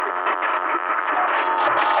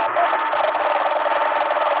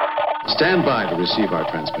Stand by to receive our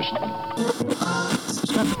transmission.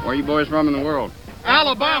 Where are you boys from in the world?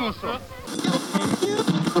 Alabama, sir.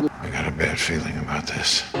 I got a bad feeling about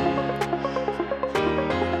this.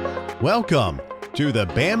 Welcome to the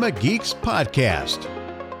Bama Geeks Podcast.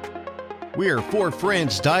 We are four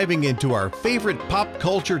friends diving into our favorite pop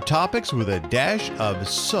culture topics with a dash of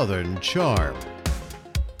Southern charm.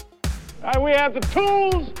 We have the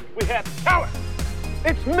tools, we have talent.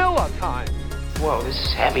 It's Miller time. Whoa, this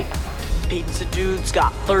is heavy. Pizza dude's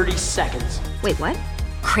got 30 seconds. Wait, what?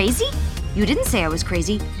 Crazy? You didn't say I was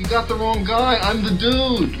crazy. You got the wrong guy. I'm the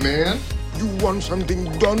dude, man. You want something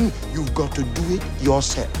done, you've got to do it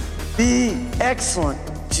yourself. Be excellent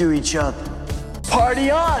to each other. Party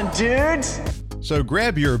on, dudes! So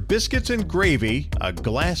grab your biscuits and gravy, a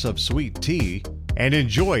glass of sweet tea, and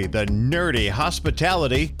enjoy the nerdy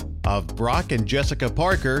hospitality of Brock and Jessica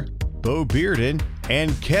Parker, Bo Bearden,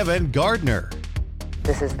 and Kevin Gardner.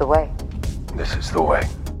 This is the way. This is the way.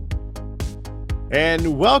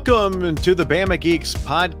 And welcome to the Bama Geeks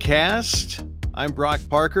Podcast. I'm Brock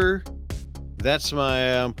Parker. That's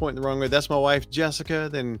my, I'm pointing the wrong way. That's my wife, Jessica.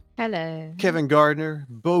 Then hello, Kevin Gardner,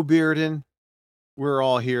 Bo Bearden. We're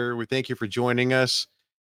all here. We thank you for joining us.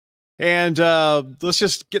 And let's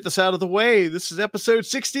just get this out of the way. This is episode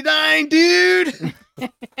 69, dude. All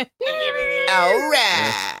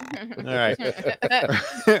right. All right.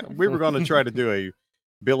 We were going to try to do a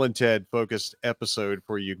Bill and Ted focused episode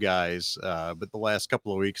for you guys, but the last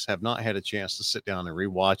couple of weeks have not had a chance to sit down and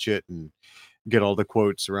rewatch it and get all the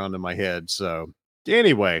quotes around in my head. So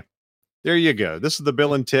anyway, there you go. This is the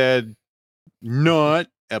Bill and Ted not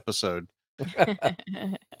episode.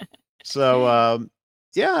 So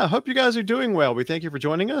yeah, I hope you guys are doing well. We thank you for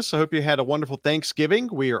joining us. I hope you had a wonderful Thanksgiving.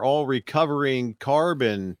 We are all recovering carb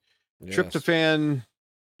and tryptophan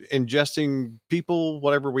ingesting people,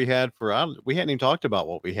 whatever we had for, we hadn't even talked about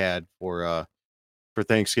what we had for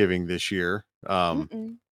Thanksgiving this year.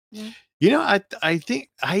 You know, I think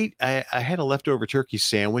I had a leftover turkey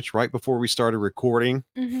sandwich right before we started recording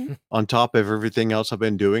on top of everything else I've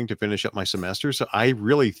been doing to finish up my semester. So I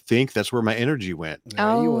really think that's where my energy went.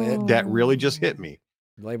 You went. That really just hit me.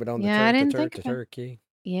 Blame it on the turkey.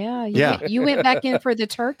 Yeah, you went back in for the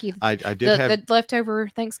turkey. I did have the leftover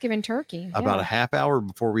Thanksgiving turkey. About a half hour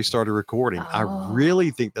before we started recording. I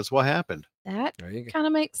really think that's what happened. That kind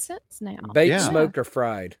of makes sense now. Baked, smoked, or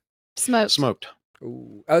fried? Smoked.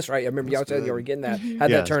 Ooh, that's right. I remember y'all said you were getting that.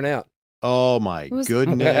 How'd that turn out? Oh my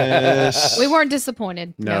goodness. We weren't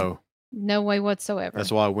disappointed. No way whatsoever.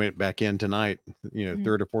 That's why I went back in tonight,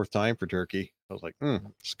 third or fourth time for turkey. I was like,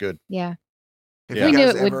 it's good. Yeah. We knew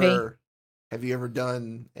it would be. Have you ever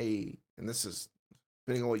done and this is,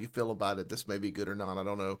 depending on what you feel about it, this may be good or not, I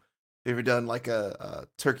don't know. Have you ever done like a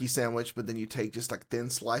turkey sandwich, but then you take just like thin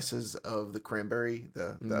slices of the cranberry,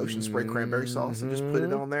 the Ocean Spray cranberry sauce, and just put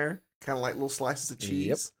it on there? Kind of like little slices of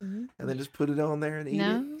cheese, and then just put it on there and eat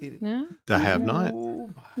it. No, I have not.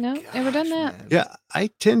 No, never done that. Man. Yeah, I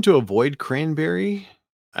tend to avoid cranberry.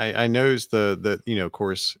 I noticed the of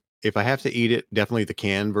course, if I have to eat it, definitely the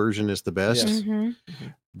canned version is the best. Yes.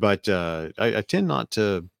 But I tend not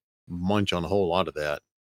to munch on a whole lot of that.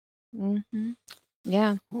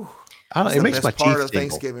 Yeah, it makes my part teeth of tingle.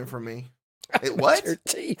 Thanksgiving for me. What? Your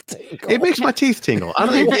teeth tingle. It makes my teeth tingle. I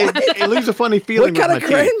don't. It leaves a funny feeling. What kind of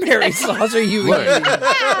with my teeth. cranberry sauce are you eating?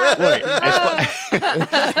 Wait,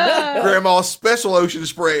 Grandma's special Ocean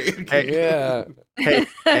Spray. Hey,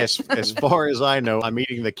 as far as I know, I'm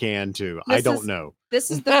eating the can too. I don't know. This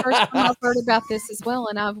is the first time I've heard about this as well,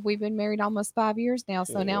 and we've been married almost 5 years now,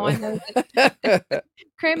 so now I know that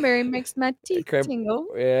cranberry makes my teeth tingle.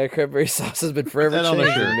 Yeah, cranberry sauce has been forever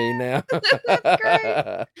changing me now. That's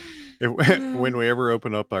great. When we ever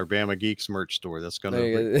open up our Bama Geeks merch store, that's going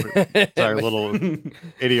to our little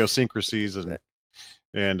idiosyncrasies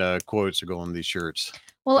and quotes are going on these shirts.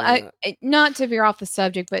 Well, I not to veer off the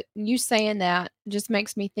subject, but you saying that just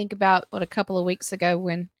makes me think about what a couple of weeks ago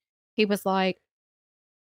when he was like,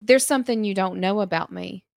 "There's something you don't know about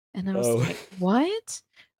me," and I was like, "What?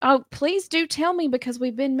 Oh, please do tell me, because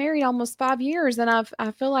we've been married almost 5 years, and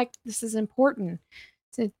I feel like this is important."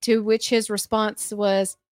 To which his response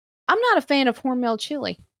was, "I'm not a fan of Hormel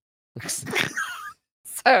chili."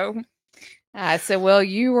 So I said, "Well,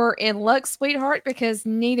 you are in luck, sweetheart, because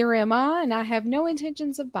neither am I, and I have no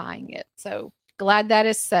intentions of buying it." So glad that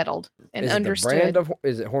is settled and understood.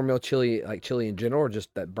 Is it Hormel chili, like chili in general, or just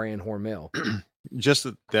that brand Hormel? Just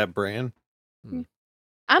that brand.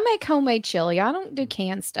 I make homemade chili. I don't do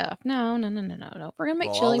canned stuff. No. We're gonna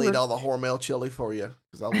make chili. I'll eat all the Hormel chili for you.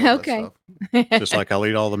 I love that Okay. Just like I'll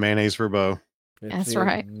eat all the mayonnaise for Bo. That's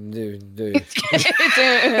right. Dude.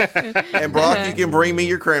 And Brock, you can bring me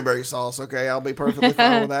your cranberry sauce, okay? I'll be perfectly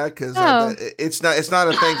fine with that because it's not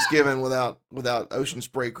a Thanksgiving without Ocean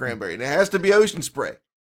Spray cranberry, and it has to be Ocean Spray.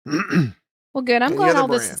 Well, good. I'm glad all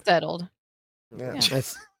this is settled. Yeah.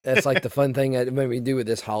 That's like the fun thing that maybe do with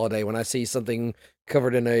this holiday. When I see something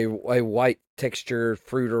covered in a white texture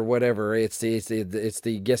fruit or whatever, it's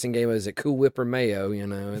the guessing game. Is it Cool Whip or mayo? You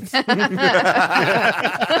know, it's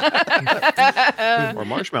or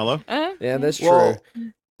marshmallow. Yeah, that's true.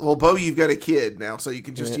 Well, Bo, you've got a kid now, so you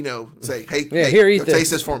can just say, "Hey, here, eat taste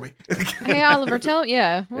this for me." Hey, Oliver,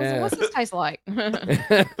 what's this taste like? Oh,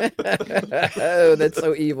 that's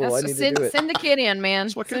so evil. I need to do it. Send the kid in, man.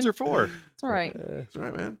 That's what kids are for. That's all right. That's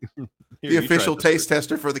right, man. The official taste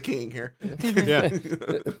tester for the king here. Yeah.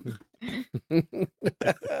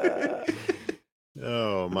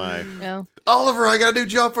 Oh my. Yeah. Oliver, I got a new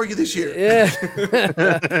job for you this year. Yeah.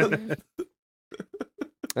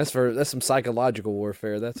 That's some psychological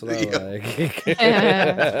warfare. That's what I like.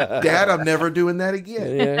 Dad, I'm never doing that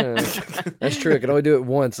again. Yeah. That's true. I can only do it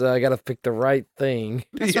once. I got to pick the right thing.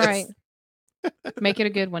 That's right. Make it a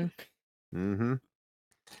good one. Mm-hmm.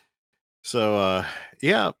 So,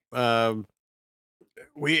 yeah. Where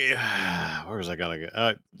was I gonna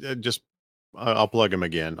go? I'll plug him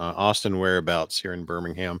again. Austin Whereabouts here in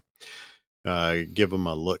Birmingham. Give him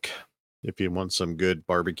a look if you want some good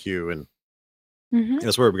barbecue, and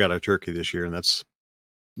that's where we got our turkey this year, and that's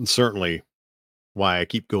certainly why I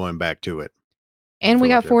keep going back to it. And we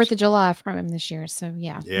got 4th of July from him this year, so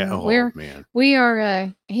yeah. Yeah, man, we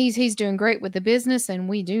are. He's doing great with the business, and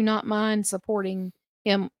we do not mind supporting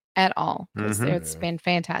him at all. It's been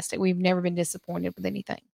fantastic. We've never been disappointed with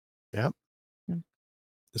anything. Yep.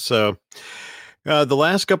 So the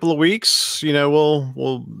last couple of weeks,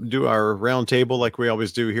 we'll do our round table like we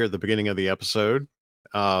always do here at the beginning of the episode.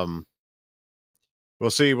 We'll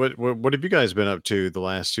see what have you guys been up to the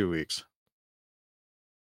last 2 weeks?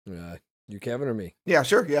 You, Kevin, or me? Yeah,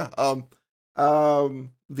 sure. Yeah.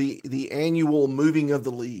 The annual moving of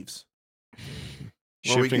the leaves.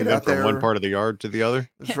 Shifting them from one part of the yard to the other.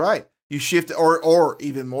 That's right. You shift, or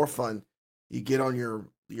even more fun, you get on your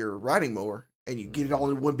riding mower and you get it all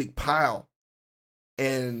in one big pile,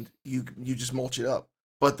 and you just mulch it up.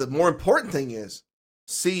 But the more important thing is,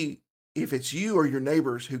 see if it's you or your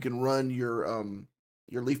neighbors who can run your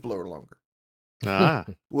leaf blower longer.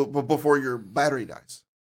 Before your battery dies,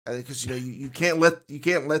 because you can't let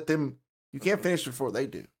them. You can't finish before they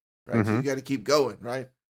do, right? So you got to keep going, right?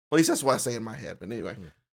 At least that's what I say in my head. But anyway,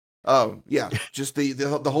 yeah, just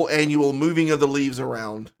the whole annual moving of the leaves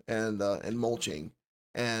around and mulching,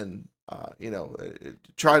 and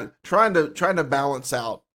trying to balance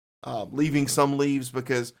out leaving some leaves,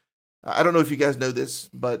 because I don't know if you guys know this,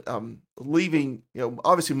 but leaving,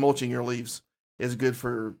 obviously mulching your leaves is good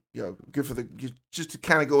for just to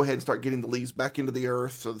kind of go ahead and start getting the leaves back into the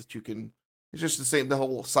earth so that you can. It's just the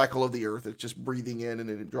whole cycle of the earth. It's just breathing in, and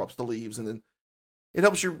then it drops the leaves, and then it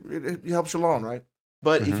helps your lawn, right?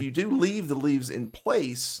 But if you do leave the leaves in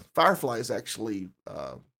place, fireflies actually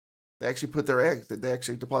they actually put their eggs. They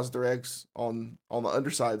actually deposit their eggs on the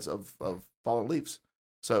undersides of fallen leaves.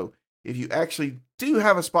 So if you actually do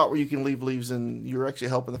have a spot where you can leave leaves, and you're actually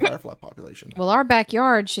helping the firefly population. Well, our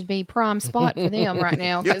backyard should be prime spot for them right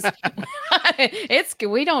now, because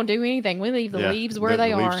we don't do anything. We leave the leaves where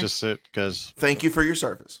they are. Leaves just sit because. Thank you for your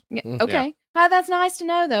service. Yeah, okay. Yeah. That's nice to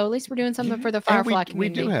know, though. At least we're doing something for the firefly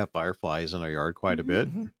community. We do have fireflies in our yard quite a bit.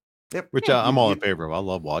 Yep. Which I'm all in favor of. I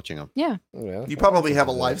love watching them. Yeah. You probably have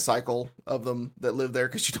a life cycle of them that live there,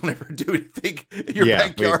 because you don't ever do anything in your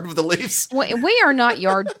backyard with the leaves. We are not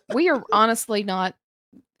we are honestly not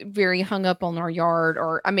very hung up on our yard,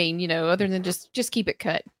 or other than just keep it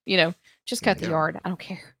cut. Just cut the yard. I don't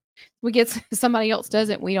care. We get somebody else does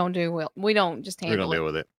it. We don't do well. We don't just handle it. We don't deal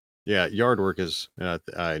with it. Yeah, yard work is.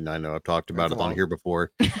 I know I've talked about it on here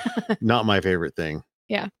before. Not my favorite thing.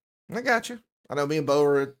 Yeah. I got you. I know me and Bo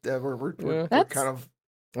we're kind of.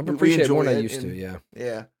 I appreciate it more than I used to. Yeah.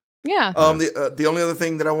 Yeah. The only other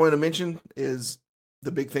thing that I wanted to mention is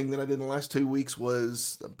the big thing that I did in the last 2 weeks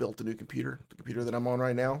was I built a new computer. The computer that I'm on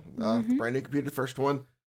right now, brand new computer, the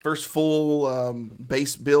first full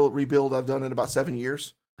base rebuild I've done in about 7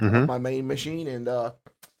 years. My main machine, and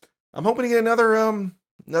I'm hoping to get another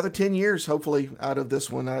 10 years, hopefully, out of this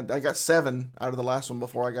one. I got 7 out of the last one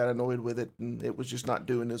before I got annoyed with it, and it was just not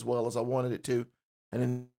doing as well as I wanted it to, and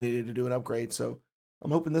then needed to do an upgrade. So I'm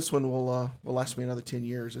hoping this one will last me another 10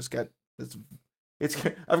 years. I've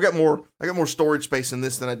got more storage space in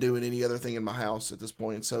this than I do in any other thing in my house at this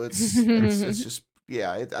point. So it's just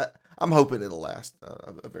I'm hoping it'll last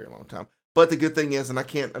a very long time. But the good thing is, and I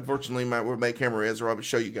can't, unfortunately, where my camera is, or I would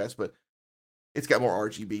show you guys, but it's got more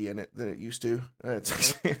RGB in it than it used to.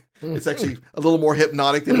 It's actually a little more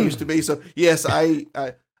hypnotic than it used to be. So yes, I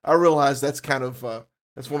realize that's kind of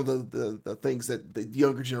that's one of the things that the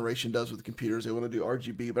younger generation does with computers. They want to do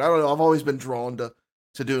RGB, but I don't know. I've always been drawn to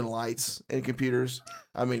doing lights in computers.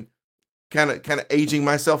 I mean, kind of aging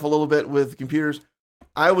myself a little bit with computers.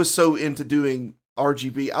 I was so into doing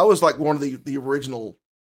RGB. I was like one of the original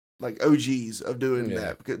like OGs of doing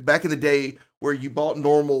that. Because back in the day where you bought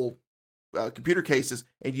normal computer cases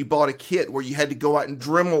and you bought a kit where you had to go out and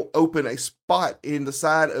Dremel open a spot in the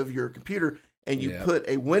side of your computer and you put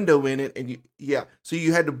a window in it, and so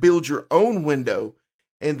you had to build your own window,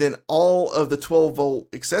 and then all of the 12-volt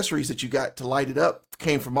accessories that you got to light it up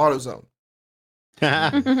came from AutoZone.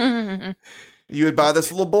 You would buy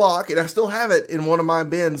this little block, and I still have it in one of my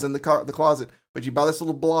bins in the closet, but you buy this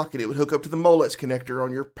little block and it would hook up to the Molex connector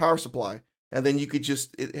on your power supply, and then you could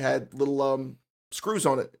it had little screws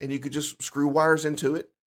on it, and you could just screw wires into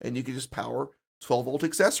it, and you could just power 12-volt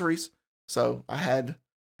accessories. So I had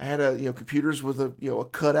computers with a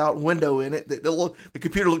cutout window in it. The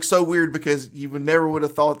computer looked so weird because you never would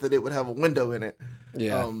have thought that it would have a window in it.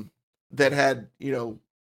 Yeah. That had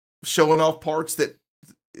showing off parts that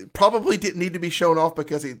probably didn't need to be shown off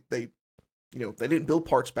because they didn't build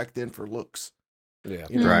parts back then for looks. Yeah.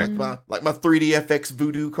 Right. Like my 3DFX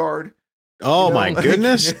Voodoo card. Oh my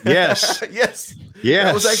goodness! Yes, yes.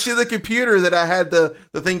 That was actually the computer that I had the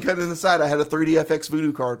thing cut in the side. I had a 3DFX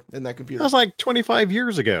Voodoo card in that computer. That was like 25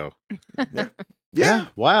 years ago. Yeah.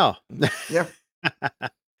 Wow. Yeah.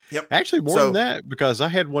 Yep. Actually, more than that, because I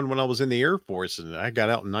had one when I was in the Air Force, and I got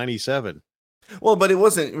out in '97. Well, but it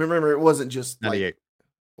wasn't. Remember, it wasn't just 98.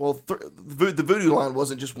 Well, the Voodoo line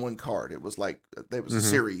wasn't just one card. It was like there was a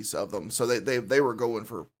series of them. So they were going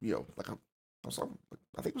for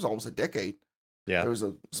I think it was almost a decade. Yeah, there was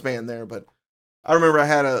a span there. But I remember I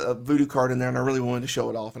had a Voodoo card in there, and I really wanted to show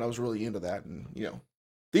it off, and I was really into that. And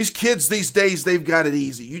these kids these days, they've got it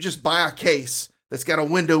easy. You just buy a case that's got a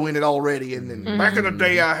window in it already, and then back in the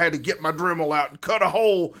day, I had to get my Dremel out and cut a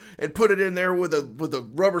hole and put it in there with a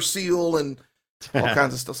rubber seal and all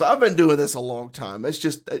kinds of stuff. So I've been doing this a long time. It's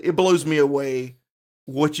just, it blows me away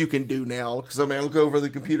what you can do now. Because I look over the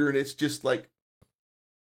computer and it's just like,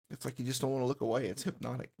 you just don't want to look away. It's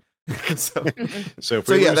hypnotic. so that's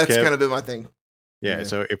kind of been my thing. Yeah.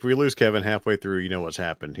 So if we lose Kevin halfway through, you know what's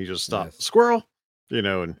happened. He just stopped. Squirrel,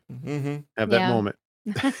 and have that moment.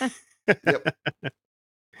 Yep.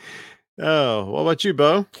 Oh, what about you,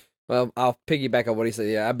 Bo? Well, I'll piggyback on what he said.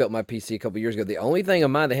 Yeah, I built my PC a couple years ago. The only thing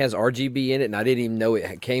of mine that has RGB in it, and I didn't even know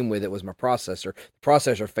it came with it, was my processor. The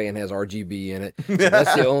processor fan has RGB in it. So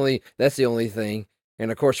that's the only thing. And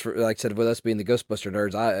of course, like I said, with us being the Ghostbuster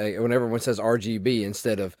nerds, when everyone says RGB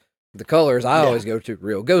instead of the colors, I always go to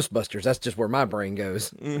real Ghostbusters. That's just where my brain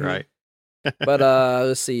goes. Right. But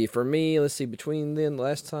let's see. For me, between then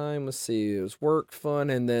last time, it was work, fun,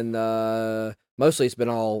 and then mostly it's been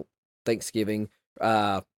all Thanksgiving.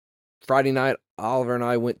 Friday night, Oliver and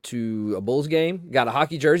I went to a Bulls game. Got a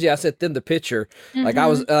hockey jersey. I sent them the picture. It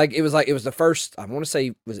was the first. I want to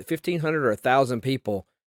say, was it 1,500 or 1,000 people?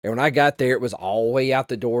 And when I got there, it was all the way out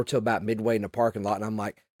the door to about midway in the parking lot, and I'm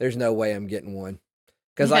like, "There's no way I'm getting one,"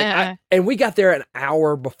 because and we got there an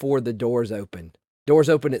hour before the doors opened. Doors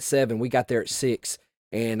opened at 7. We got there at 6,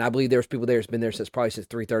 and I believe there was people there that's been there since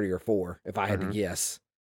 3:30 or 4, if I had to guess.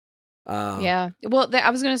 Yeah. Well, I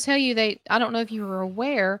was going to tell you I don't know if you were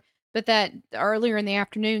aware, but that earlier in the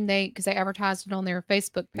afternoon, because they advertised it on their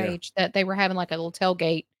Facebook page that they were having like a little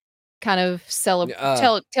tailgate kind of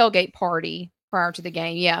tailgate party prior to the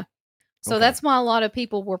game. Yeah. So that's why a lot of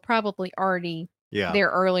people were probably already there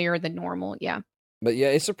earlier than normal. Yeah. But yeah,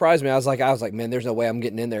 it surprised me. I was like, man, there's no way I'm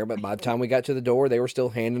getting in there. But by the time we got to the door, they were still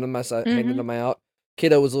handing them out.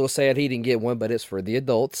 Kiddo was a little sad he didn't get one, but it's for the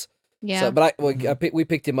adults. Yeah. So, but we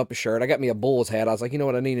picked him up a shirt. I got me a Bulls hat. I was like, you know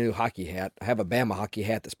what? I need a new hockey hat. I have a Bama hockey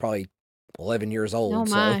hat that's probably 11 years old. Oh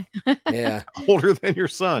my. So, yeah. Older than your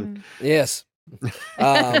son. Yes.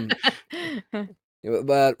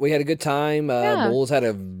 But we had a good time. Bulls had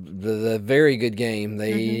a very good game.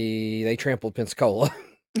 They trampled Pensacola.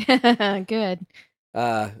 Good.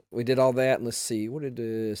 We did all that. Let's see.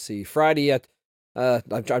 Friday. I'm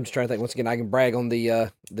just trying to think. Once again, I can brag on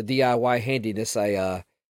the DIY handiness.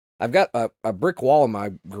 I've got a brick wall in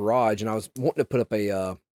my garage, and I was wanting to put up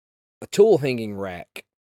a tool hanging rack.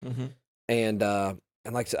 And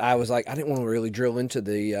like I said, I was like, I didn't want to really drill into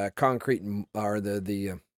the concrete or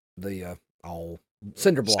the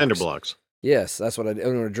cinder blocks. Cinder blocks. Yes, that's what I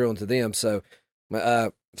didn't want to drill into them. So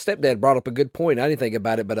My stepdad brought up a good point. I didn't think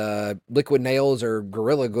about it, but liquid nails or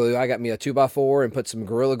Gorilla Glue. I got me a 2x4 and put some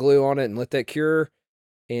Gorilla Glue on it and let that cure.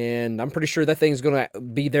 And I'm pretty sure that thing's gonna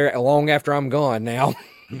be there long after I'm gone now.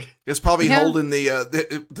 It's probably holding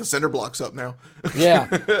the cinder blocks up now.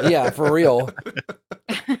 yeah, for real.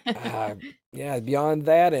 Yeah, beyond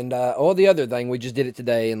that, and all the other thing, we just did it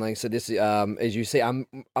today, and like I said, this as you see, I'm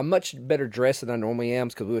much better dressed than I normally am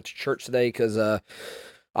because we went to church today. Because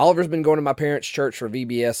Oliver's been going to my parents' church for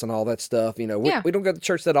VBS and all that stuff. You know, we don't go to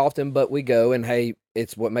church that often, but we go, and hey,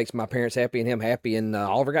 it's what makes my parents happy and him happy. And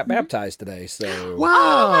Oliver got baptized today, so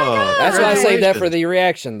wow, that's why I saved that for the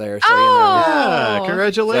reaction there. So yeah,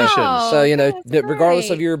 congratulations. So regardless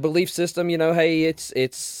of your belief system, hey,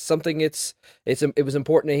 it's something. It was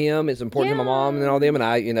important to him. It's important to my mom and all them. And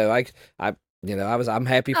I'm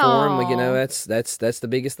happy for him. That's the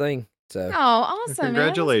biggest thing. So awesome!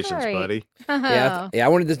 Congratulations, buddy. I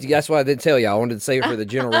wanted to. That's why I didn't tell you. I wanted to say it for the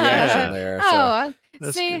general reaction there. So.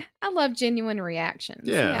 See, I love genuine reactions.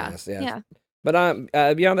 Yeah. But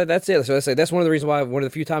beyond that, that's it. So I say that's one of the reasons why one of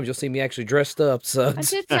the few times you'll see me actually dressed up. So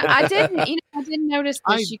I didn't notice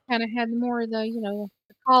that you kind of had more of the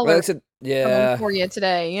collar. For you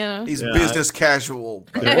today. He's business casual.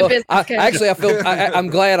 I'm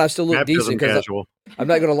glad I still look decent because I'm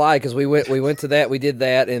not gonna lie, because we went to that, we did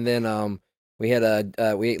that, and then we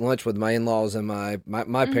ate lunch with my in-laws and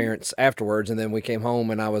my parents afterwards, and then we came home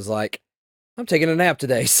and I was like, I'm taking a nap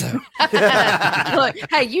today. So look,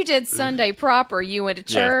 hey, you did Sunday proper. You went to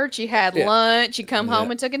church, you had lunch, you come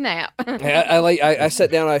home and took a nap. I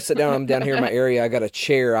sat down. I'm down here in my area. I got a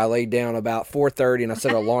chair. I laid down about 4:30 and I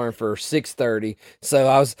set an alarm for 6:30. So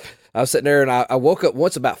I was sitting there, and I woke up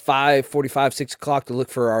once about 5:45, 6 o'clock to look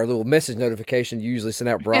for our little message notification you usually send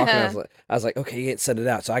out, Brock. And I was like, okay, he ain't sent it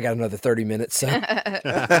out, so I got another 30 minutes. So. Well,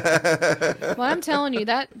 I'm telling you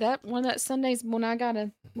that one of that Sundays when I got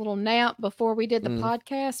a little nap before we did the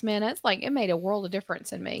podcast, man, it's like it made a world of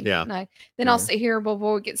difference in me. Yeah. And then I'll sit here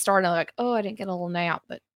before we get started. I'm like, oh, I didn't get a little nap,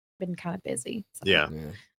 but been kind of busy. So.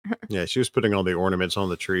 Yeah. She was putting all the ornaments on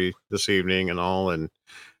the tree this evening and all, and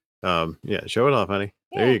show it off, honey.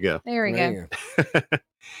 Yeah, there you go. There we go.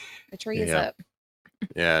 The tree is up.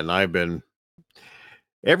 Yeah, and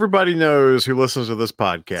everybody knows who listens to this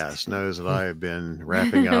podcast knows that I have been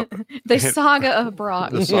wrapping up the saga of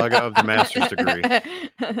Brock. The saga of the master's degree.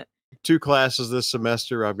 2 classes this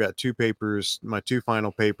semester. I've got 2 papers. My 2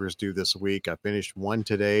 final papers due this week. I finished one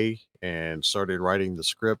today and started writing the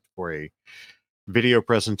script for a video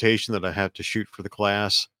presentation that I have to shoot for the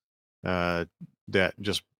class. That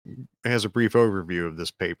just has a brief overview of this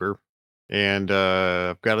paper, and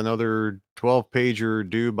I've got another 12-pager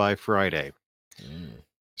due by Friday.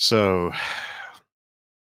 So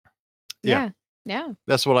yeah,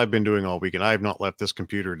 that's what I've been doing all weekend. I have not left this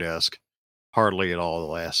computer desk hardly at all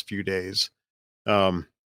the last few days.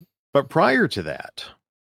 But prior to that,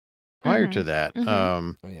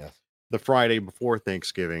 the Friday before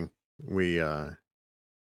Thanksgiving, we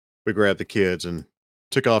grabbed the kids and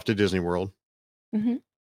took off to Disney World.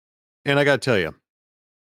 And I got to tell you,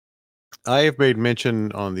 I have made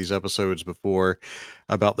mention on these episodes before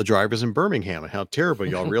about the drivers in Birmingham and how terrible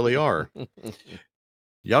y'all really are.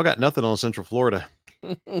 Y'all got nothing on Central Florida.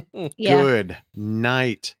 Good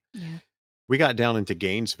night. Yeah. We got down into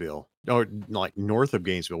Gainesville, or like north of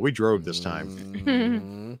Gainesville. We drove this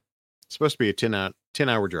time. It's supposed to be a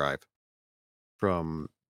 10-hour drive from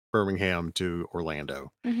Birmingham to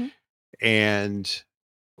Orlando. And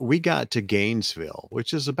we got to Gainesville,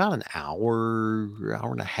 which is about an hour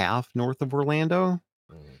and a half north of Orlando.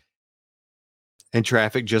 And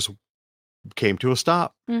traffic just came to a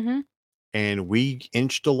stop. And we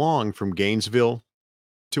inched along from Gainesville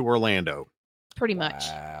to Orlando. Pretty much.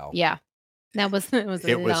 Wow. Yeah. It was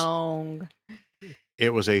long. It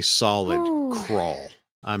was a solid crawl.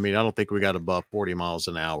 I mean, I don't think we got above 40 miles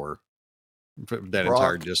an hour for that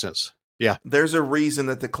entire distance. Yeah. There's a reason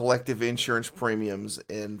that the collective insurance premiums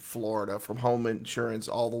in Florida, from home insurance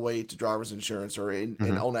all the way to driver's insurance, are in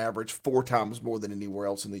on average 4 times more than anywhere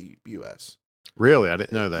else in the U.S. Really? I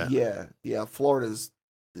didn't know that. Yeah.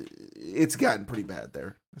 It's gotten pretty bad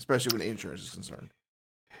there, especially when insurance is concerned.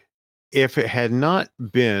 If it had not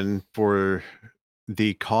been for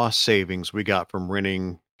the cost savings we got from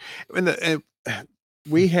renting, I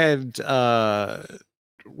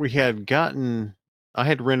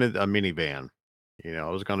had rented a minivan. I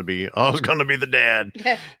was going to be the dad,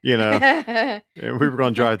 and we were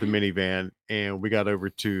going to drive the minivan, and we got over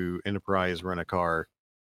to Enterprise Rent a Car,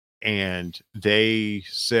 and they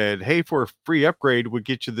said, hey, for a free upgrade, we'll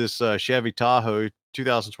get you this Chevy Tahoe,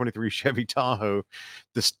 2023 Chevy Tahoe,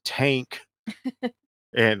 this tank.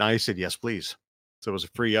 And I said, yes, please. So it was a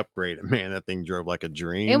free upgrade. And man, that thing drove like a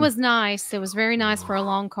dream. It was nice. It was very nice for a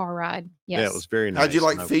long car ride. Yes. Yeah, it was very nice. How'd you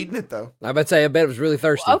like feeding it though? I bet say I bet it was really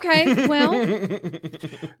thirsty. Okay, well,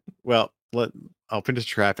 Well, I'll finish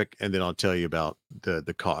traffic and then I'll tell you about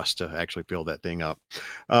the cost to actually fill that thing up.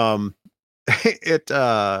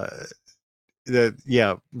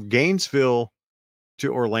 Gainesville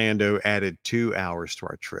to Orlando added 2 hours to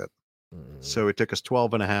our trip. So it took us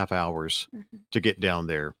 12 and a half hours to get down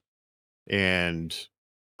there. And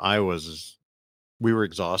we were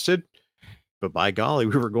exhausted, but by golly,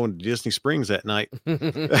 we were going to Disney Springs that night.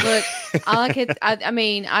 look, I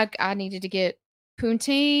mean, I needed to get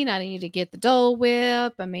poutine. I needed to get the Dole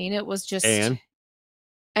Whip. I mean, it was just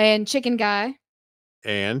and Chicken Guy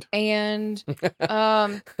and oh,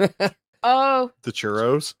 the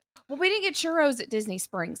churros. Well, we didn't get churros at Disney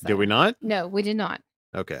Springs. Though. Did we not? No, we did not.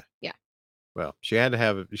 Okay. Yeah. Well, she had to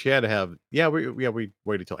have. We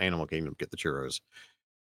waited till Animal Kingdom to get the churros.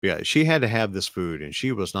 Yeah, she had to have this food, and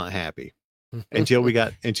she was not happy until we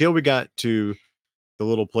got to the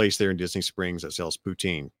little place there in Disney Springs that sells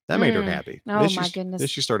poutine. That made her happy. Oh my goodness! Then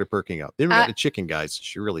she started perking up. Then we got the chicken guys.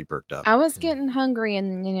 She really perked up. I was getting hungry,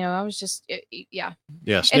 and I was just yeah.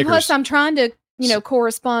 Yeah. Snickers. And plus, I'm trying to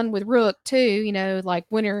correspond with Rook too. Like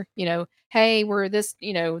winter. Hey, we're this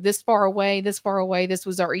this far away. This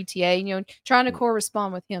was our ETA. Trying to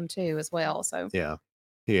correspond with him too as well. So yeah,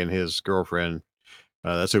 he and his girlfriend.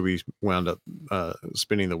 That's who we wound up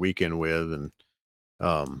spending the weekend with, and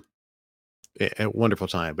a wonderful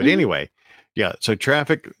time. But anyway, yeah. So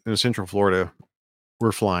traffic in Central Florida,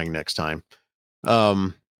 we're flying next time.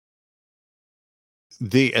 As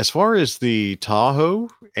far as the Tahoe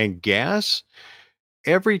and gas,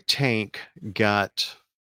 every tank got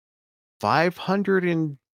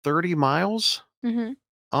 530 miles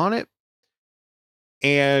on it.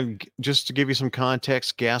 And just to give you some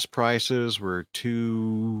context, gas prices were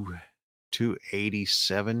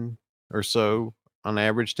 $2.87 or so on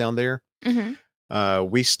average down there.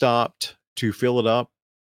 We stopped to fill it up.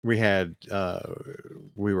 We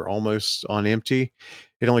were almost on empty.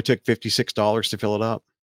 It only took $56 to fill it up.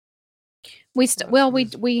 We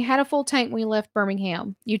had a full tank when we left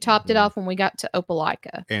Birmingham. You topped it off when we got to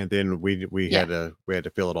Opelika. And then we had to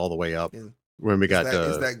fill it all the way up when we got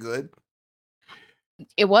is that good?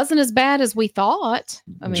 It wasn't as bad as we thought.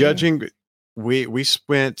 I mean, judging, we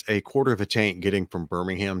spent a quarter of a tank getting from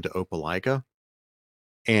Birmingham to Opelika,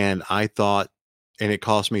 and I thought, and it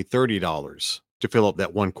cost me $30 to fill up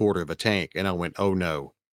that 1/4 of a tank, and I went, oh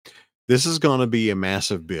no, this is going to be a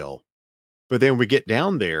massive bill. But then we get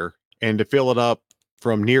down there, and to fill it up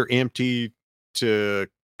from near empty to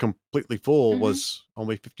completely full was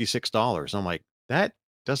only $56. I'm like, that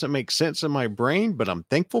doesn't make sense in my brain, but I'm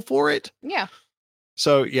thankful for it. Yeah.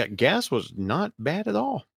 So yeah, gas was not bad at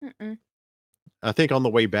all. I think on the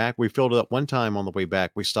way back, we filled it up one time on the way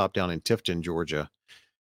back. We stopped down in Tifton, Georgia.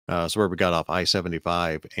 So where we got off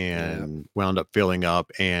I-75 and wound up filling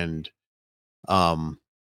up and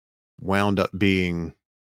wound up being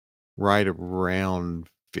right around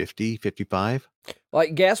 50, 55.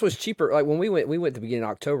 Like gas was cheaper. Like when we went at the beginning of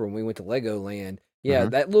October when we went to Legoland. Yeah,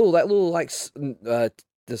 that little like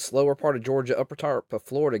the slower part of Georgia, upper part of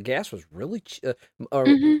Florida, gas was really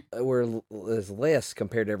was less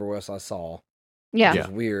compared to everywhere else I saw. Yeah. It was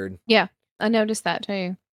weird. Yeah, I noticed that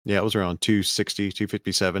too. Yeah, it was around 260,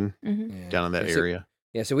 257 down in that area.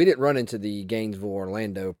 Yeah, so we didn't run into the Gainesville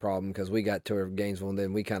Orlando problem because we got to Gainesville and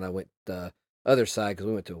then we kind of went the other side because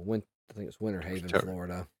we went to I think it's Winter Haven,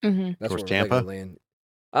 Florida. That's where Tampa.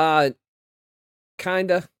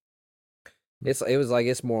 Kinda. It was like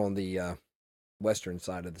it's more on the western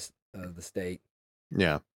side of the state.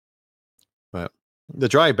 Yeah, but the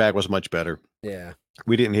drive back was much better. Yeah,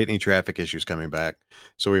 we didn't hit any traffic issues coming back,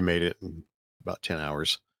 so we made it in about 10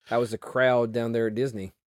 hours. How was the crowd down there at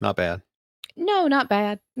Disney? Not bad. No, not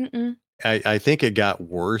bad. I think it got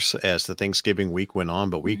worse as the Thanksgiving week went on,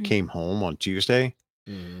 but we came home on Tuesday.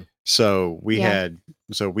 So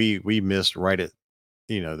we missed right at,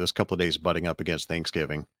 those couple of days butting up against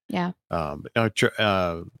Thanksgiving. Yeah.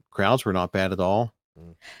 Crowds were not bad at all.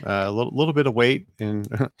 A little bit of wait,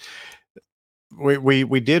 and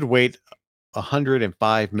we did wait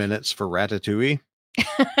 105 minutes for Ratatouille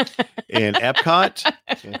in Epcot.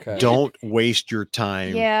 Okay. Don't waste your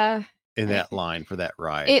time. Yeah. In that line for that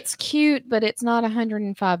ride. It's cute, but it's not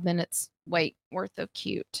 105 minutes wait worth of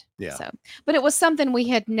cute. Yeah. So, but it was something we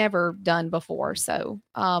had never done before. So,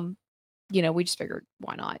 we just figured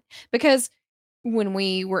why not? Because when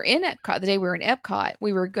we were in Epcot, the day we were in Epcot,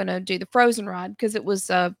 we were going to do the Frozen ride because it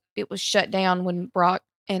was shut down when Brock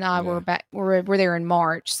and I were back. We're there in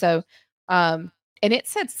March. So, and it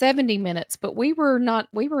said 70 minutes, but we were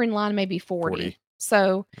in line maybe 40.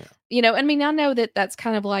 So, I mean, I know that that's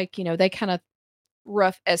kind of like, they kind of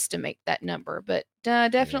rough estimate that number, but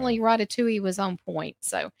definitely Ratatouille was on point.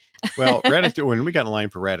 So, well, Ratatouille, when we got in line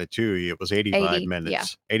for Ratatouille, it was 85 80,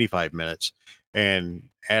 minutes, 85 minutes, and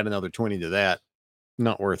add another 20 to that,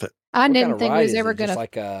 not worth it. I What didn't kind of think it ride was is ever it? Just gonna.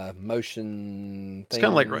 like a motion It's thing.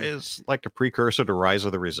 kind of like it's like a precursor to Rise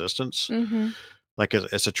of the Resistance. Mm-hmm. Like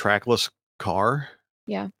it's a trackless car.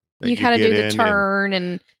 Yeah, that you kind of get do the in turn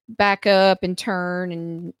and back up and turn,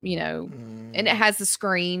 and and it has the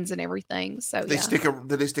screens and everything. So Did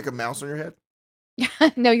they stick a mouse on your head?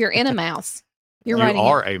 no, you're in a mouse. You're You riding it.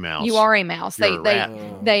 are a mouse. You are a mouse. You're a rat.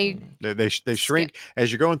 They They shrink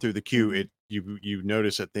as you're going through the queue. You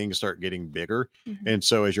notice that things start getting bigger, and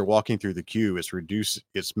so as you're walking through the queue,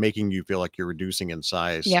 it's making you feel like you're reducing in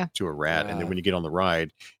size to a rat, and then when you get on the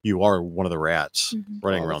ride, you are one of the rats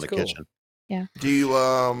running around the kitchen. Yeah. Do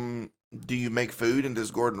you make food, and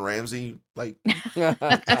does Gordon Ramsay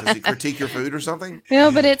does he critique your food or something?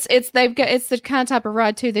 No, but it's the kind of type of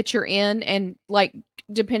ride too that you're in, and like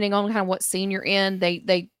depending on kind of what scene you're in,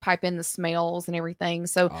 they pipe in the smells and everything.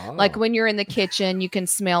 So like when you're in the kitchen, you can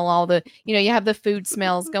smell all the you have the food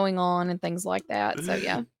smells going on and things like that. So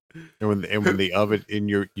yeah. And when the oven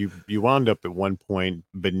you wound up at one point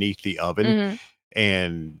beneath the oven.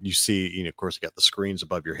 And you see, of course, you got the screens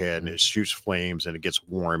above your head, and it shoots flames, and it gets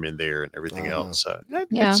warm in there, and everything else. So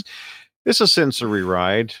it's a sensory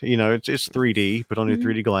ride. It's 3D. Put on your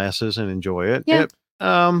 3D glasses and enjoy it. Yeah.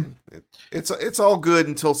 It's all good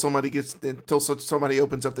until somebody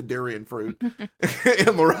opens up the durian fruit in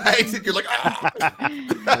the ride, and you're like,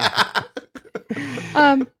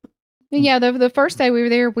 Yeah, the first day we were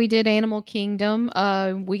there, we did Animal Kingdom.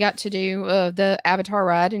 We got to do the Avatar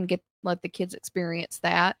ride and let the kids experience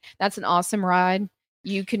that. That's an awesome ride.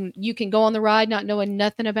 You can go on the ride not knowing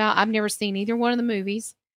nothing about. I've never seen either one of the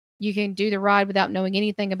movies. You can do the ride without knowing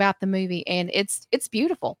anything about the movie, and it's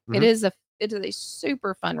beautiful. It is a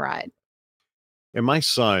super fun ride. And my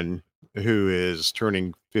son, who is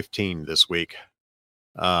turning 15 this week,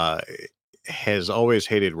 has always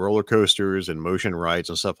hated roller coasters and motion rides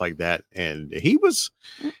and stuff like that, and he was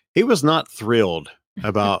not thrilled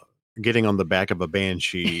about getting on the back of a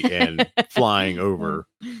banshee and flying over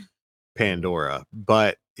Pandora,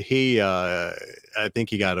 but I think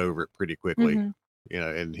he got over it pretty quickly.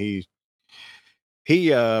 And he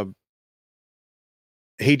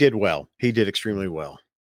did well. He did extremely well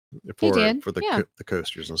for the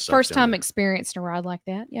coasters and stuff. First time experiencing a ride like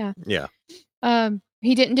that. Yeah. Yeah.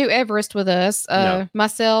 He didn't do Everest with us.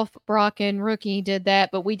 Myself, Brock, and Rookie did that,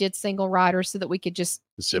 but we did single rider so that we could just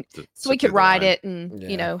we could ride it and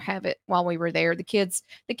have it while we were there. The kids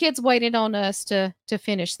waited on us to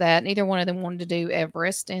finish that. Neither one of them wanted to do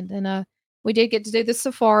Everest, and then we did get to do the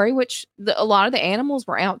safari, which a lot of the animals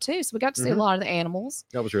were out too, so we got to see a lot of the animals.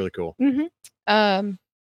 That was really cool.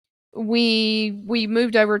 We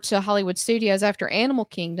moved over to Hollywood Studios after Animal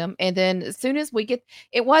Kingdom, and then as soon as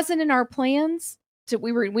it wasn't in our plans. So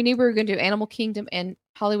we knew we were going to do Animal Kingdom and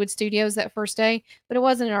Hollywood Studios that first day, but it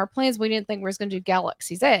wasn't in our plans. We didn't think we were going to do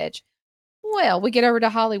Galaxy's Edge. Well, we get over to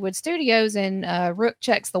Hollywood Studios, and Rook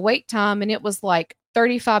checks the wait time, and it was like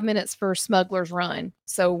 35 minutes for Smuggler's Run.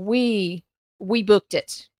 So we booked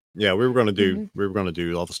it. Yeah, we were going to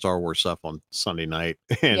do all the Star Wars stuff on Sunday night,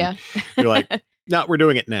 and you're like, no, we're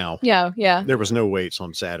doing it now. Yeah. There was no waits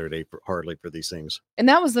on Saturday hardly for these things. And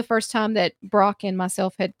that was the first time that Brock and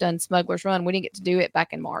myself had done Smuggler's Run. We didn't get to do it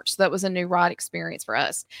back in March. So that was a new ride experience for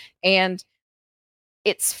us. And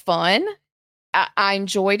it's fun. I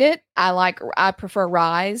enjoyed it. I prefer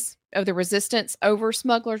Rise of the Resistance over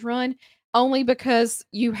Smuggler's Run, only because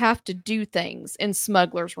you have to do things in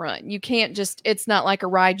Smuggler's Run. You can't it's not like a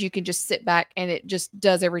ride you can just sit back and it just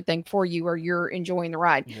does everything for you, or you're enjoying the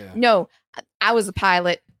ride. Yeah. No, I was a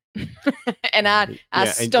pilot and I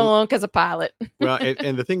stunk as a pilot. Well,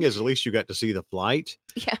 and the thing is, at least you got to see the flight.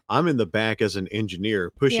 Yeah. I'm in the back as an engineer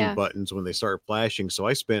pushing buttons when they start flashing. So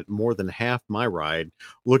I spent more than half my ride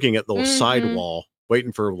looking at the sidewall,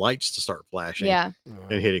 waiting for lights to start flashing and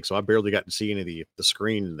hitting. So I barely got to see any of the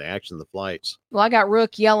screen and the action of the flights. Well, I got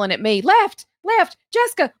Rook yelling at me, left,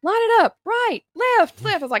 Jessica, line it up, right, left.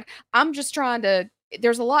 I was like, I'm just trying to,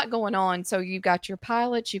 there's a lot going on. So you've got your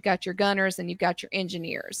pilots, you've got your gunners, and you've got your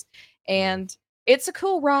engineers. And it's a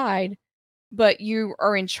cool ride, but you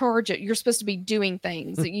are in charge you're supposed to be doing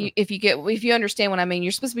things. If you understand what I mean,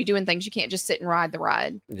 you're supposed to be doing things. You can't just sit and ride the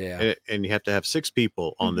ride. Yeah. And you have to have 6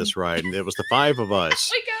 people on this ride. And it was the 5 of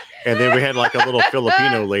us. And then we had like a little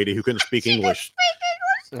Filipino lady who couldn't speak English.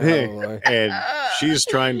 Oh, boy. And she's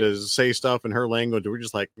trying to say stuff in her language. We're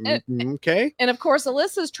just like, okay. And of course,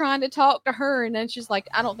 Alyssa's trying to talk to her, and then she's like,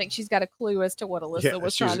 I don't think she's got a clue as to what Alyssa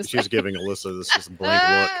was trying to say. She's giving Alyssa this just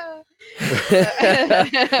blank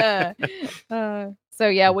look. So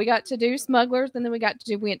yeah, we got to do Smugglers, and then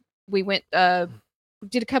we went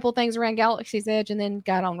did a couple of things around Galaxy's Edge, and then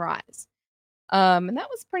got on Rise. And that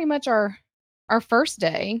was pretty much our first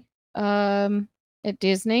day at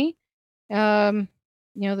Disney. Also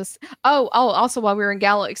while we were in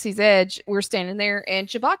Galaxy's Edge, we were standing there, and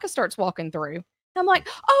Chewbacca starts walking through. I'm like,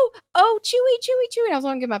 oh, Chewie. And I was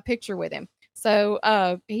going to get my picture with him.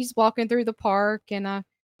 So he's walking through the park, and I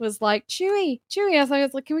was like, Chewie. I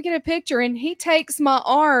was like, can we get a picture? And he takes my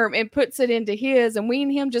arm and puts it into his, and we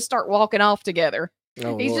and him just start walking off together.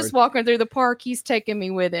 Oh, he's Lord. just walking through the park. He's taking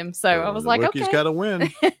me with him. So I was like, Wookiee's okay. got to win.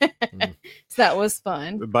 So that was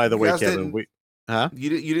fun. By the You way, guys Kevin, didn't- You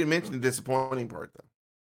didn't mention the disappointing part though.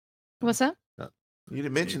 What's that? You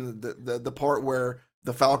didn't mention the part where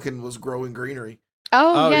the Falcon was growing greenery.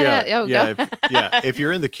 Yeah. If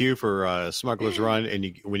you're in the queue for Smuggler's Run,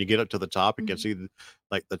 and when you get up to the top, you can see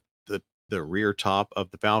the rear top of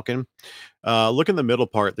the Falcon. Look in the middle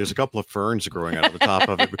part. There's a couple of ferns growing out of the top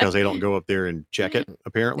of it because they don't go up there and check it.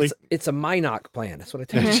 Apparently, it's a Minoc plant. That's what I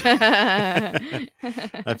tell you.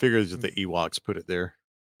 I figured that the Ewoks put it there.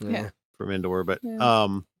 Yeah. From Endor, but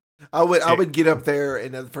I would get up there,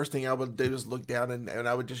 and the first thing I would do is look down, and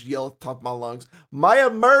I would just yell at the top of my lungs, "My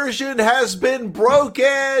immersion has been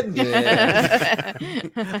broken!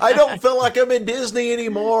 I don't feel like I'm in Disney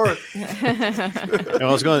anymore." I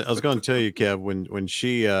was going to tell you, Kev, when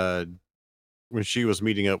she was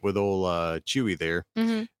meeting up with old Chewie there,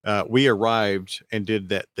 we arrived and did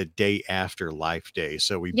that the day after Life Day,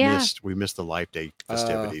 so we missed the Life Day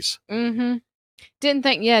festivities.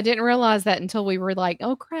 Didn't realize that until we were like,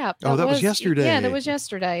 oh crap. That was yesterday. Yeah, that was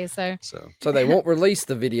yesterday. So they won't release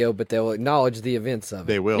the video, but they'll acknowledge the events of it.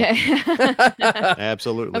 They will.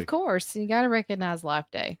 Absolutely. Of course. You got to recognize Life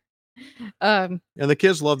Day. And the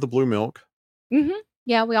kids love the blue milk.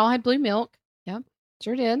 Yeah, we all had blue milk. Yep,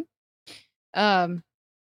 sure did. And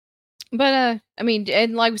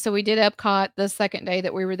like so we did Epcot the second day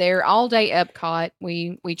that we were there. All day Epcot.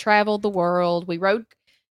 We traveled the world. We rode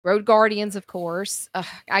Guardians, of course.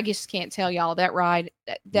 I just can't tell y'all that ride.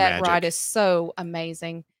 That ride is so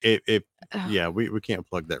amazing. Yeah, we can't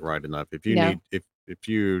plug that ride enough. If you if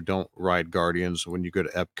you don't ride Guardians when you go to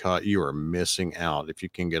Epcot, you are missing out if you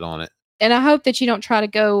can get on it. And I hope that you don't try to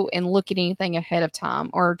go and look at anything ahead of time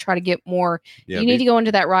or try to get more. Yeah, you need to go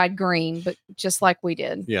into that ride green, but just like we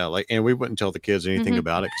did. Yeah, and we wouldn't tell the kids anything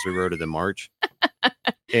about it because we rode it in March.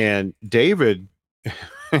 And David,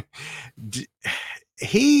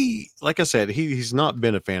 like I said, he's not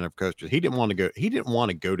been a fan of coasters. He didn't want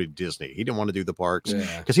to go to Disney. He didn't want to do the parks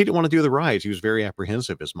because he didn't want to do the rides. He was very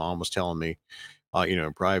apprehensive. His mom was telling me,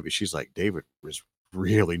 in private, she's like, David was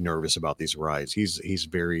really nervous about these rides. He's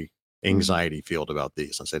very anxiety filled about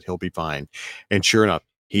these. I said, he'll be fine. And sure enough,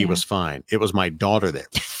 he was fine. It was my daughter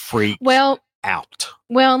that freaked out.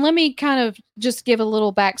 Well, let me kind of just give a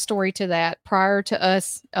little backstory to that. Prior to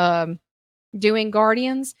us doing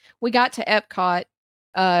Guardians, we got to Epcot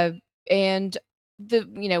and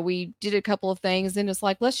we did a couple of things, and it's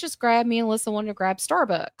like, let's just grab me and Alyssa wanted to grab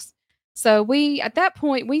Starbucks. So at that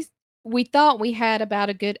point we thought we had about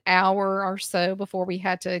a good hour or so before we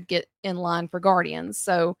had to get in line for Guardians.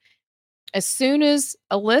 So as soon as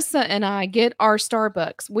Alyssa and I get our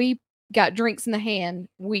Starbucks, we got drinks in the hand.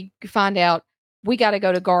 We find out we got to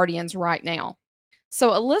go to Guardians right now.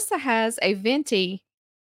 So Alyssa has a venti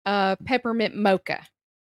peppermint mocha.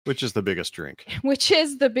 Which is the biggest drink.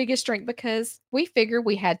 Because we figured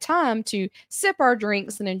we had time to sip our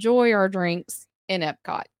drinks and enjoy our drinks in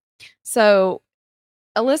Epcot. So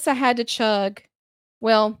Alyssa had to chug.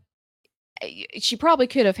 Well, she probably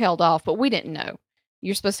could have held off, but we didn't know.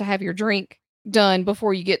 You're supposed to have your drink done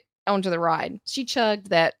before you get onto the ride. She chugged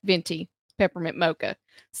that venti peppermint mocha.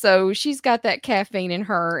 So she's got that caffeine in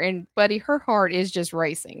her, and buddy, her heart is just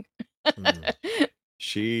racing.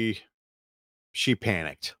 She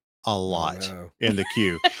panicked a lot in the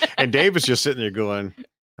queue. And Dave was just sitting there going,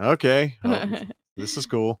 okay, this is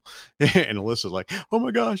cool. And Alyssa's like, oh my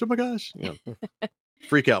gosh.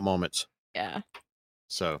 Freak out moments. Yeah.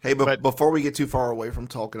 So, hey, but before we get too far away from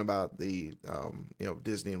talking about the,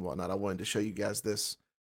 Disney and whatnot, I wanted to show you guys this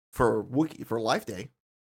for Life Day.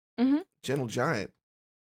 Gentle Giant.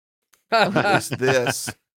 Is this?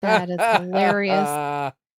 That is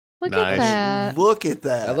hilarious. Look at that. Look at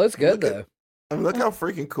that. That looks good though. Look how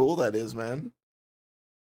freaking cool that is, man.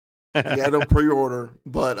 Yeah, no pre-order,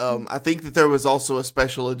 but I think that there was also a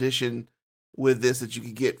special edition with this that you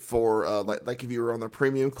could get for like if you were on the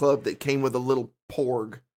premium club that came with a little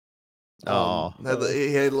porg. Oh,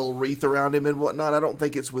 he had a little wreath around him and whatnot. I don't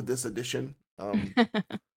think it's with this edition.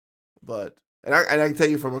 But I can tell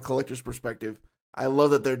you from a collector's perspective, I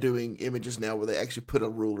love that they're doing images now where they actually put a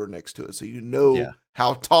ruler next to it, so you know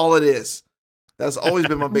how tall it is. That's always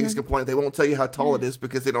been my biggest complaint. They won't tell you how tall it is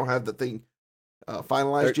because they don't have the thing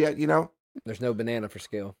finalized yet. You know, there's no banana for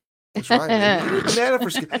scale. That's right. Banana for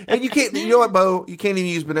scale, and you can't. You know what, Bo? You can't even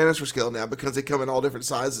use bananas for scale now because they come in all different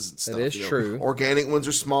sizes and stuff. That is true. Organic ones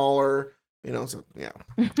are smaller. You know, so yeah.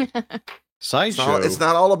 Sideshow. It's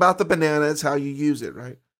not all about the banana. It's how you use it,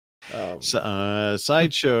 right?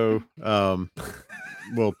 Sideshow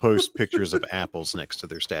will post pictures of apples next to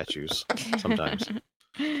their statues sometimes.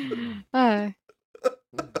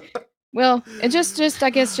 Well, and just I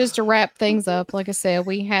guess just to wrap things up, like I said,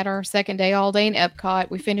 we had our second day all day in Epcot.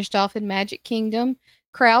 We finished off in Magic Kingdom.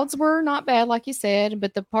 Crowds were not bad, like you said,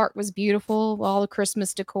 but the park was beautiful. All the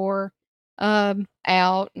Christmas decor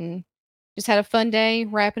out, and just had a fun day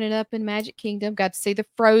wrapping it up in Magic Kingdom. Got to see the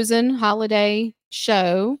Frozen holiday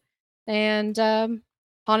show and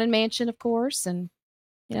Haunted Mansion, of course, and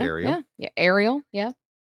Ariel. Ariel, yeah.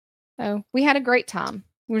 So we had a great time.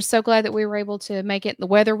 We're so glad that we were able to make it. The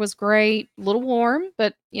weather was great, a little warm,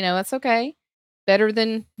 but that's okay. Better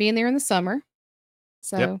than being there in the summer.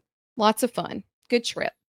 So lots of fun. Good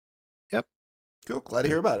trip. Yep. Cool. Glad to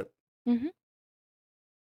hear about it. Mm-hmm.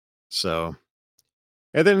 So,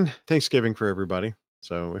 and then Thanksgiving for everybody.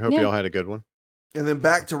 So we hope you all had a good one. And then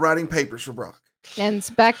back to writing papers for Brock. And it's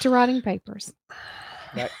back to writing papers.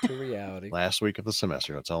 Back to reality. Last week of the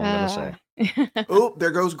semester. That's all I'm going to say. Oh,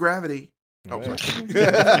 there goes gravity. Oh,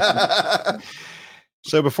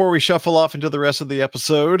 So before we shuffle off into the rest of the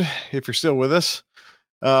episode, if you're still with us,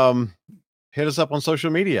 hit us up on social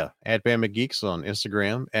media at Bama Geeks on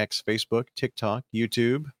Instagram, X, Facebook, TikTok,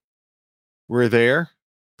 YouTube. We're there.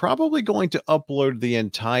 Probably going to upload the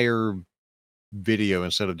entire video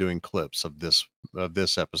instead of doing clips of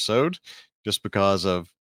this episode, just because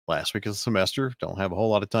of last week of the semester. Don't have a whole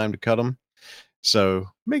lot of time to cut them, so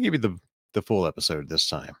may give you the full episode this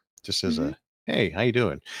time. Just as a hey, how you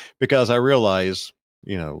doing? Because I realize,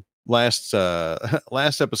 last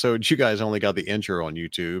episode you guys only got the intro on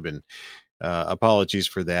YouTube, and apologies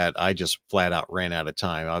for that. I just flat out ran out of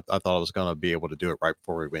time. I thought I was going to be able to do it right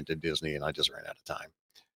before we went to Disney, and I just ran out of time.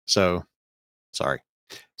 So sorry.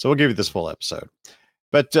 So we'll give you this full episode.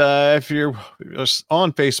 But if you're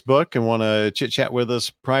on Facebook and want to chit chat with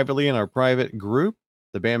us privately in our private group,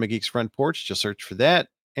 the Bama Geeks Front Porch, just search for that.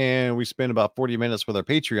 And we spend about 40 minutes with our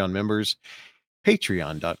Patreon members.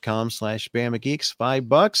 Patreon.com/Bama Geeks,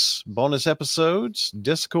 $5, bonus episodes,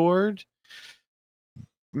 Discord,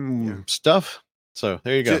 stuff. So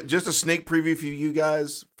there you go. Just a sneak preview for you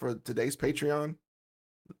guys for today's Patreon.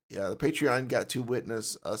 Yeah, the Patreon got to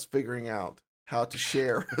witness us figuring out how to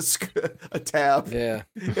share a tab in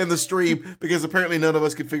the stream, because apparently none of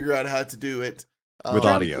us could figure out how to do it with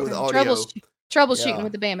audio. Troubleshooting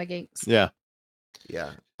with the Bama Geeks. Yeah.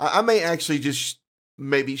 Yeah. I may actually just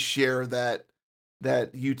maybe share that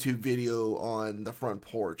YouTube video on the front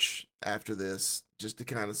porch after this, just to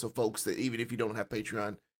kind of, so folks that even if you don't have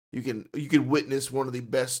Patreon, you can witness one of the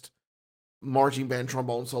best marching band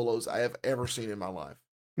trombone solos I have ever seen in my life.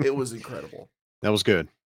 It was incredible. That was good.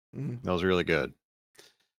 Mm-hmm. That was really good.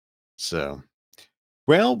 So,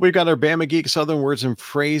 well, we've got our Bama Geek Southern words and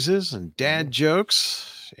phrases and dad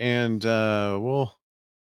jokes, and we'll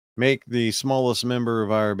make the smallest member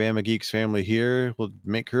of our Bama Geeks family here. We'll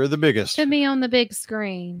make her the biggest. Put me on the big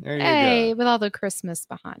screen. There you go. go. With all the Christmas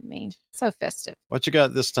behind me. So festive. What you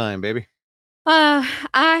got this time, baby?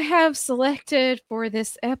 I have selected for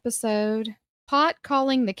this episode, pot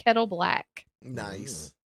calling the kettle black.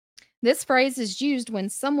 Nice. This phrase is used when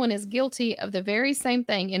someone is guilty of the very same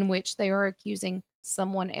thing in which they are accusing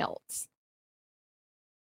someone else.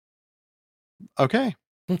 Okay.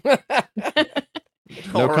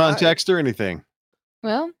 No context or anything.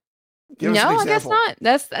 Well, Give us an I guess example. not.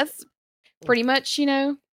 That's pretty much,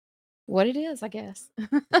 what it is, I guess.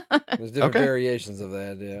 There's different variations of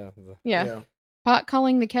that, Yeah. Pot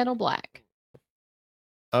calling the kettle black.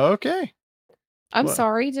 Okay. I'm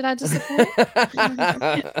sorry. Did I disappoint?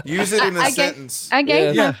 Use it in a sentence. I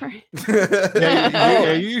gave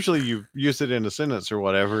Usually you use it in a sentence or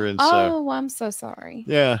whatever, and Oh, I'm so sorry.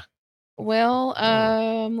 Yeah. Well,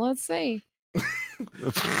 let's see.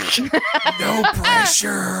 No pressure.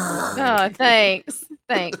 Oh, thanks.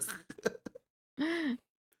 Yeah,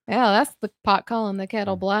 that's the pot calling the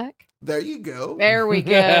kettle black. There you go. There we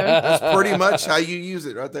go. That's pretty much how you use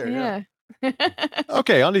it right there. Yeah.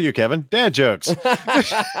 Okay, on to you, Kevin. Dad jokes.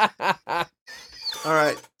 All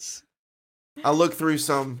right. I'll look through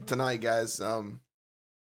some tonight, guys.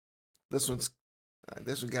 This one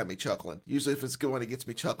got me chuckling. Usually if it's good one, it gets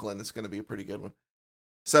me chuckling. It's going to be a pretty good one.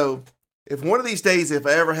 So if one of these days, if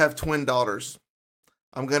I ever have twin daughters,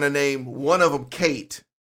 I'm going to name one of them Kate.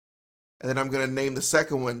 And then I'm going to name the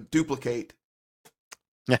second one Duplicate.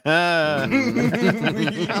 It's kind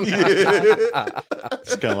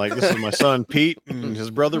of like, this is my son Pete and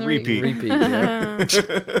his brother Repeat. Yeah.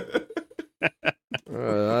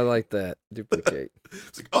 I like that. Duplicate.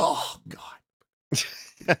 It's like, oh, God.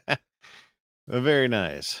 Very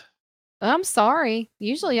nice. I'm sorry.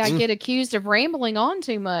 Usually I get accused of rambling on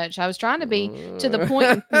too much. I was trying to be to the point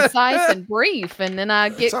and concise and brief, and then I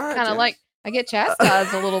get All right, kind of Jess. like I get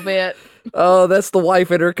chastised a little bit. Oh, that's the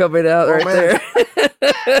wife in her coming out right man.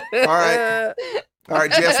 there. All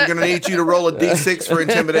right, Jess, we're going to need you to roll a D6 for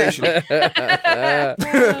intimidation.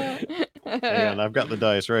 And I've got the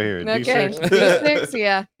dice right here. Okay, D6. D6,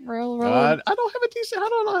 yeah. Roll. I don't have a D6. How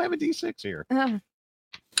don't I have a D6 here? Uh,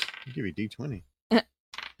 I'll give you D20. There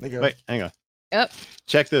you go. Wait, hang on. Yep.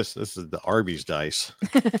 Check this. This is the Arby's dice.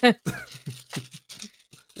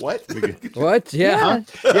 What? What? Yeah.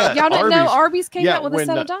 Yeah, Y'all didn't know Arby's. Arby's came Yeah, out with a when,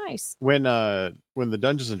 set of dice. When the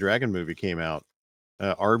Dungeons and Dragon movie came out,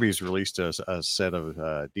 Arby's released a set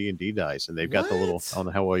of D&D dice, and they've got the little. I don't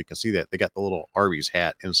know how well you can see that. They got the little Arby's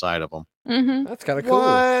hat inside of them. Mm-hmm. That's kind of cool.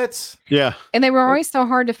 What? Yeah. And they were always so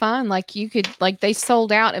hard to find. Like you could, like they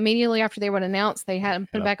sold out immediately after they would announce they had them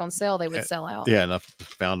put back on sale. They would sell out. Yeah, and I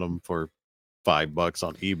found them for $5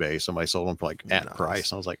 on eBay. Somebody sold them for like at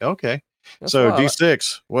price. I was like, okay. That's So wild.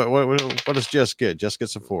 D6. What does Jess get? Jess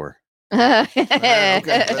gets a 4.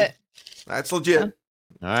 Okay. That's legit.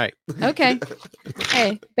 All right. Okay.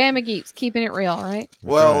 Hey, Bama Geeks, keeping it real, right?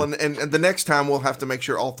 Well, and the next time we'll have to make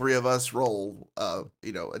sure all three of us roll, a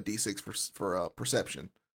D6 for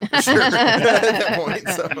perception. For sure. At that point,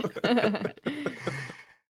 so.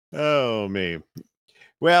 Oh me.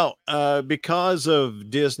 Well, because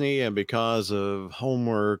of Disney and because of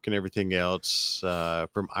homework and everything else,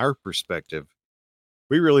 from our perspective,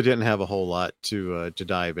 we really didn't have a whole lot to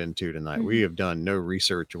dive into tonight. Mm-hmm. We have done no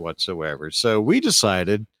research whatsoever. So we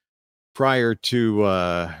decided prior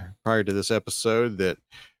to this episode that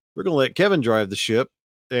we're going to let Kevin drive the ship,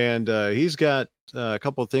 and he's got a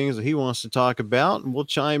couple of things that he wants to talk about, and we'll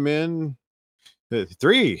chime in.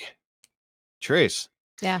 3. Trace.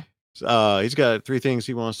 Yeah. He's got 3 things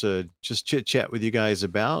he wants to just chit chat with you guys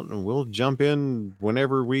about, and we'll jump in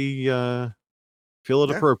whenever we feel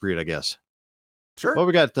it appropriate, I guess. Sure. What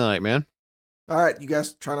we got tonight, man? All right, you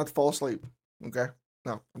guys try not to fall asleep. Okay.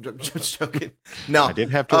 No, I'm just joking. No, I did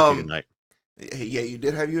have turkey tonight. Yeah, you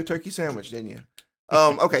did have you a turkey sandwich, didn't you?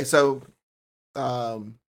 Okay, so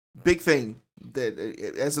big thing that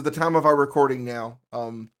as of the time of our recording now,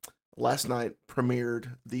 last night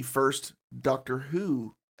premiered the first Doctor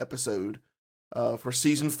Who episode for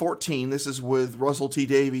season 14. This is with Russell T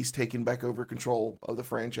Davies taking back over control of the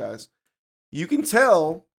franchise. You can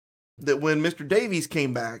tell that when Mr. Davies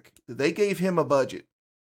came back, they gave him a budget,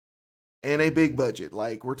 and a big budget.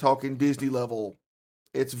 Like, we're talking Disney level.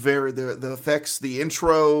 It's very, the effects, the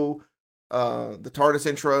intro, the TARDIS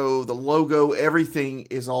intro, the logo, everything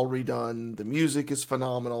is all redone. The music is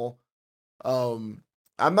phenomenal. I'm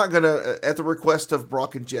not gonna, at the request of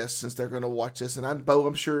Brock and Jess, since they're gonna watch this, and Bo,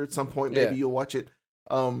 I'm sure at some point maybe you'll watch it.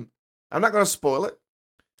 I'm not gonna spoil it,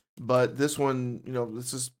 but this one,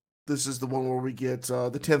 this is the one where we get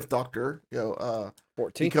the 10th Doctor.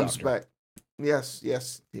 14th he comes Doctor. back. Yes.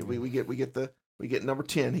 We get number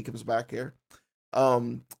 10. He comes back here.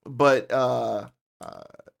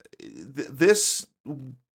 This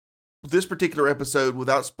particular episode,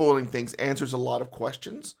 without spoiling things, answers a lot of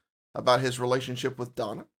questions about his relationship with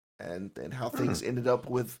Donna and how things ended up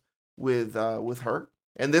with her.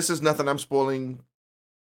 And this is nothing I'm spoiling.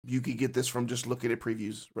 You could get this from just looking at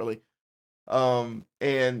previews, really.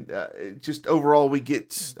 Just overall, we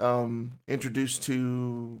get introduced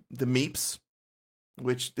to the Meeps,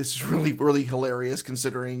 which this is really, really hilarious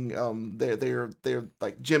considering they're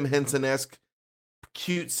like Jim Henson-esque,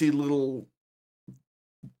 cutesy little.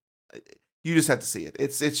 You just have to see it.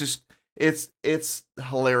 It's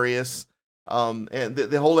hilarious. And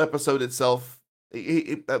the whole episode itself,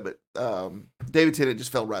 David Tennant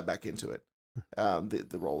just fell right back into it.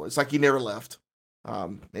 The role. It's like he never left.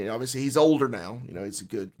 And obviously he's older now. He's a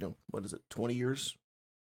good, what is it, 20 years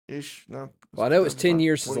ish? No. Well, I know it's 10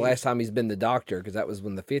 years since the last time he's been the Doctor, because that was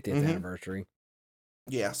when the 50th anniversary.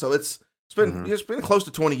 Yeah, so it's been close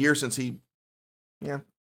to 20 years since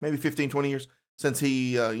maybe 15, 20 years since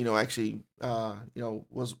he actually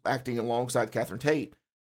was acting alongside Catherine Tate,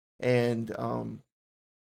 and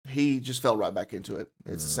he just fell right back into it.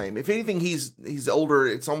 It's the same. If anything, he's older.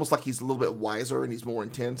 It's almost like he's a little bit wiser and he's more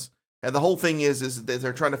intense. And the whole thing is that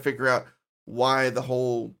they're trying to figure out why the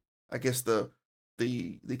whole, I guess the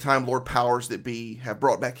Time Lord powers that be have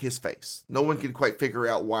brought back his face. No one can quite figure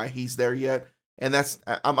out why he's there yet. And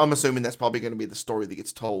I'm assuming that's probably going to be the story that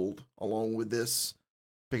gets told along with this,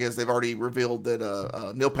 because they've already revealed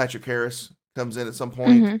that Neil Patrick Harris comes in at some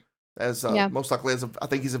point as most likely I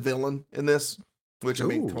think he's a villain in this. Which I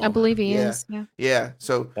mean, I believe he is. Yeah. Yeah.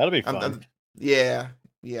 So that'll be fun. Yeah.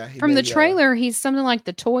 From the trailer, he's something like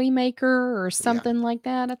the toy maker or something like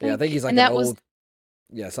that. I think. Yeah, I think he's like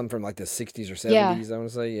something from like the 60s or 70s. I want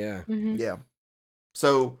to say, yeah. Yeah.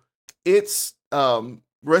 So it's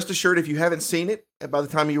rest assured, if you haven't seen it, by the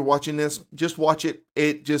time you're watching this, just watch it.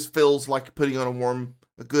 It just feels like putting on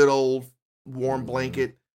a good old warm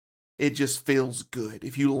blanket. It just feels good.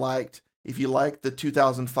 If you liked the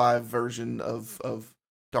 2005 version of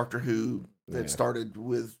Doctor Who that started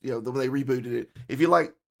with, when they rebooted it, if you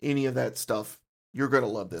like any of that stuff, you're going to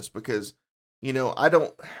love this, because,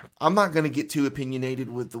 I'm not going to get too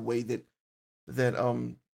opinionated with the way that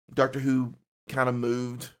Doctor Who kind of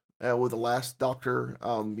moved with the last Doctor,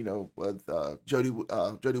 with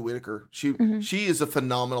Jodie Whittaker. She is a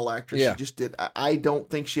phenomenal actress. Yeah. She just did. I don't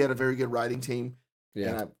think she had a very good writing team.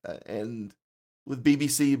 Yeah. And with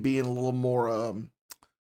BBC being a little more,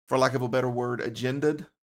 for lack of a better word, agended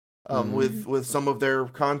with some of their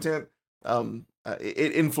content,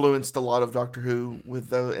 it influenced a lot of Doctor Who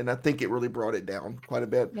and I think it really brought it down quite a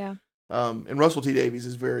bit. Yeah. And Russell T Davies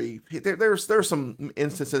is there's some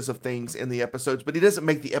instances of things in the episodes, but he doesn't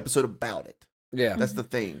make the episode about it. Yeah. That's the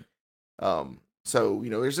thing. So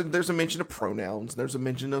there's a mention of pronouns. There's a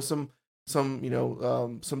mention of some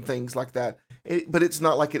things like that. But it's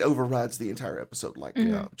not like it overrides the entire episode like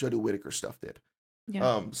Jodie Whittaker stuff did.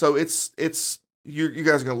 Yeah. So it's you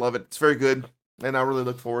guys are gonna love it. It's very good, and I really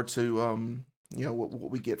look forward to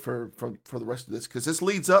what we get for the rest of this, because this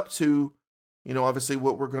leads up to obviously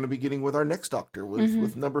what we're going to be getting with our next Doctor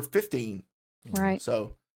with number 15. Right.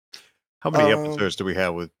 So how many episodes do we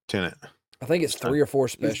have with Tennant? I think it's 3 or 4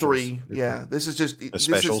 specials. 3, yeah. This is going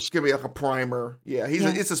to be like a primer. Yeah,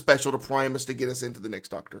 it's a special to prime us to get us into the next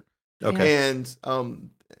Doctor. Okay. And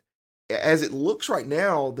as it looks right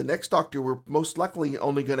now, the next Doctor, we're most likely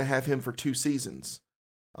only going to have him for 2 seasons.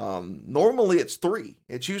 Normally it's 3.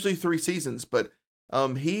 It's usually 3 seasons, but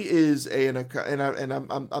he is I'm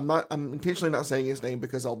intentionally not saying his name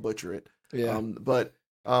because I'll butcher it. Yeah. But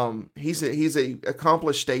he's a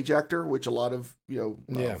accomplished stage actor, which a lot of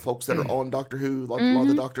folks that are on Doctor Who, like a lot of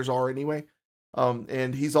the doctors are anyway.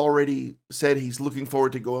 And he's already said he's looking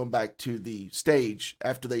forward to going back to the stage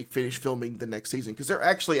after they finish filming the next season, because they're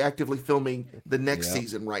actually actively filming the next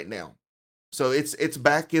season right now. So it's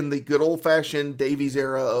back in the good old fashioned Davies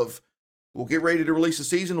era of, we'll get ready to release a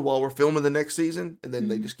season while we're filming the next season, and then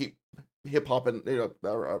they just keep hip hopping,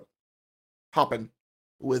 hopping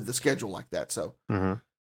with the schedule like that. So,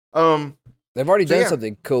 they've already done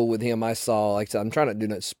something cool with him. I saw, like I said, I'm trying not to do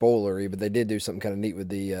that spoilery, but they did do something kind of neat with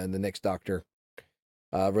the next Doctor,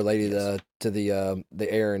 related to the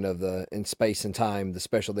errand of the in space and time. The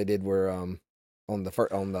special they did were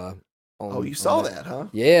you saw that, huh?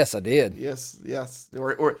 Yes, I did. Yes.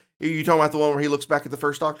 Or are you talking about the one where he looks back at the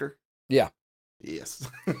first Doctor? Yeah. Yes.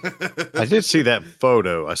 I did see that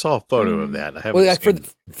photo. I saw a photo of that. I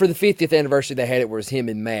haven't for the 50th anniversary, they had it where it was him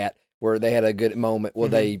and Matt, where they had a good moment. Well,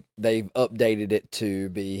 they've updated it to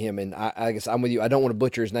be him, and I guess I'm with you. I don't want to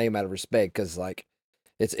butcher his name out of respect, because like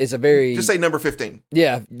it's a very, just say number 15.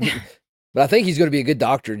 Yeah. But I think he's going to be a good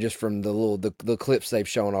Doctor just from the clips they've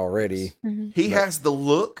shown already. He has the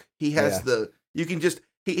look. He has you can just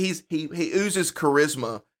he oozes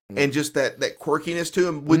charisma and just that quirkiness to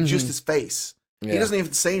him with just his face. Yeah. He doesn't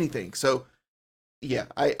even say anything. So yeah,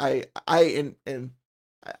 I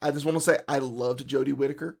just want to say I loved Jodie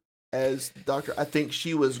Whittaker as Doctor. I think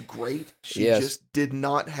she was great. She just did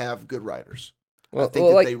not have good writers. I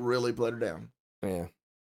think they really bled her down. Yeah.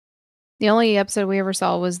 The only episode we ever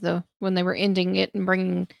saw was when they were ending it and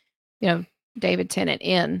bringing, David Tennant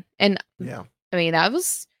in. And I mean,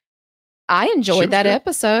 I enjoyed that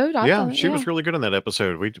episode. She was really good in that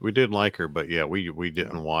episode. We did like her, but we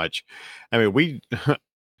didn't watch. I mean,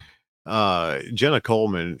 Jenna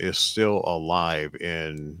Coleman is still alive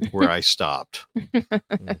in Where I Stopped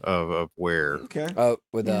of where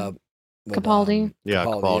with Capaldi.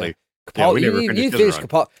 Capaldi. Capaldi, you finished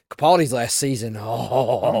Capaldi's last season.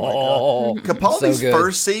 Oh, Capaldi's so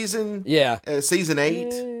first season, season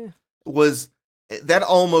 8 was that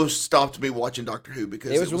almost stopped me watching Doctor Who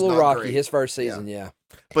because it was a little not rocky great. his first season. Yeah.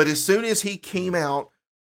 But as soon as he came out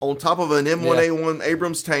on top of an M1A1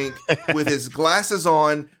 Abrams tank with his glasses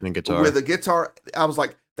on, and guitar. with a guitar, I was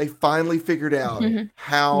like, they finally figured out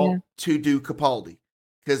how to do Capaldi.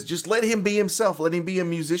 Because just let him be himself, let him be a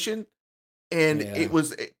musician, and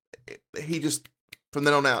he just from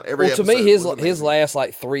then on out every. Well, to me, his last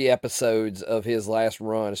like 3 episodes of his last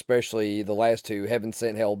run, especially the last 2, Heaven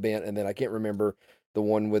Sent, Hell Bent, and then I can't remember the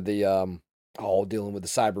one with the dealing with the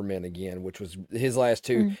Cybermen again, which was his last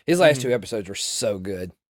 2. His last 2 episodes were so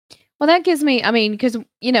good. Well, that gives me, I mean, because,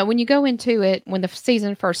 you know, when you go into it, when the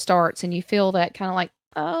season first starts and you feel that kind of like,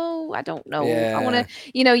 oh, I don't know. I want to,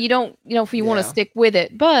 you know, you don't, you know, if you want to stick with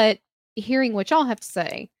it, but hearing what y'all have to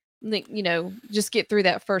say, you know, just get through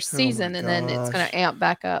that first season and then it's going to amp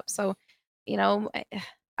back up. So, you know,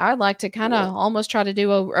 I'd like to kind of almost try to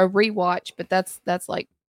do a rewatch, but that's like,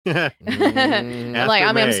 like, I mean,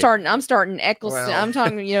 I'm starting Eccleston. I'm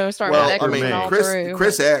talking, you know, starting with Eccleston all through.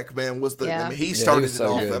 Chris Eck, man, was the, I mean, he started it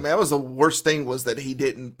off. I mean, that was the worst thing was that he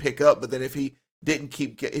didn't pick up, but then if he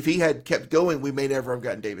had kept going, we may never have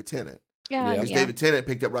gotten David Tennant. Because David Tennant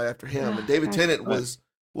picked up right after him, and David Tennant was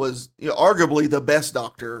you know, arguably the best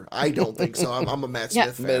Doctor. I don't think so. I'm a Matt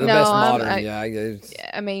Smith fan. The best modern.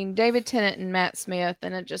 I mean, David Tennant and Matt Smith,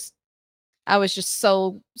 and I was just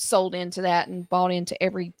so sold into that and bought into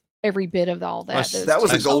every bit of all that. That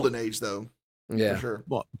was a golden age, though. Yeah, for sure.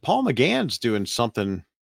 Well, Paul McGann's doing something.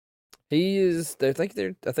 He is. I think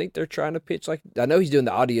they're trying to pitch, like, I know he's doing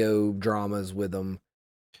the audio dramas with them.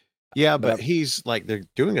 Yeah, but he's like, they're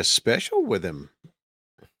doing a special with him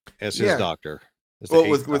as his doctor. Well,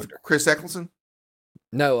 with Chris Eccleston?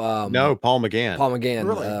 No, no, Paul McGann. Paul McGann.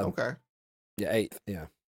 Really? Okay. Yeah, 8th. Yeah.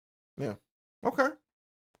 Yeah. Okay.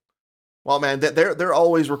 Well, man, they're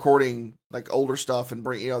always recording like older stuff and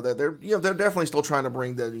bring, you know, they're definitely still trying to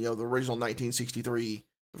bring the, you know, the original 1963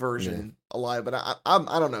 version alive. But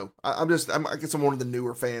I don't know. I guess I'm one of the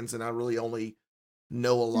newer fans, and I really only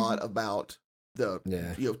know a lot about the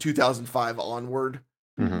you know, 2005 onward,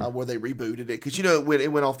 where they rebooted it, because, you know,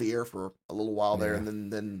 it went off the air for a little while there,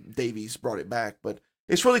 and then Davies brought it back. But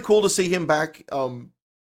it's really cool to see him back. And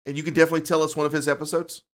you can definitely tell it's one of his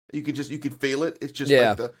episodes. You could feel it. It's just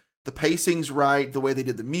like the pacing's right, the way they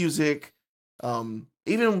did the music,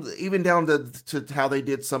 even down to how they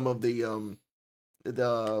did some of the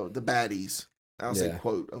baddies. I'll say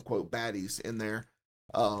quote unquote baddies in there.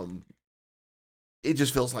 It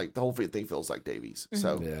just feels like the whole thing feels like Davies.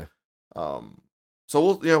 So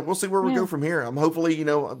so we'll see where we go from here. I'm hopefully, you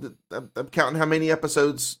know, I'm counting how many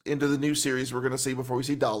episodes into the new series we're going to see before we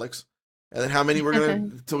see Daleks, and then how many we're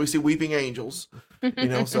going to till we see Weeping Angels. You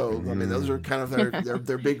know, so I mean, those are kind of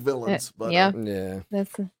their big villains. But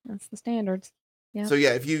that's the standards. Yeah. So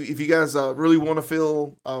yeah, if you guys really want to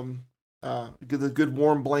feel the good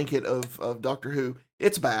warm blanket of Doctor Who,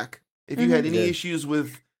 it's back. If you had any issues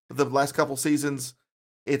with the last couple seasons,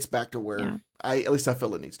 it's back to where at least I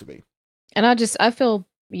feel it needs to be. And I feel,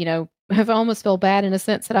 you know, I almost feel bad in a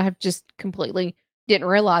sense that I have just completely didn't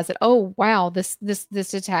realize that. Oh wow, this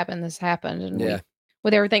just happened. This happened, and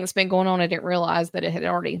with everything that's been going on, I didn't realize that it had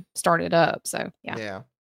already started up. So yeah.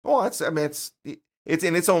 Well, it's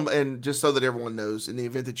on, and just so that everyone knows, in the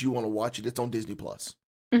event that you want to watch it, it's on Disney Plus.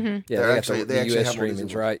 Yeah, they actually have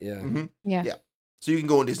streamings, right? Yeah. Yeah. So you can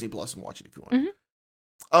go on Disney Plus and watch it if you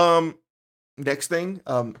want. Next thing,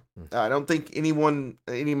 I don't think any of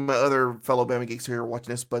my other fellow Bama Geeks here are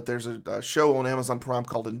watching this, but there's a show on Amazon Prime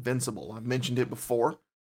called Invincible. I've mentioned it before.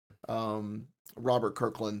 Robert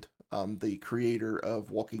Kirkland, the creator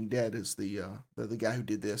of Walking Dead, is the guy who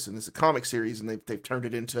did this, and it's a comic series, and they've turned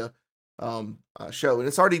it into a show, and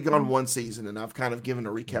it's already gone one season, and I've kind of given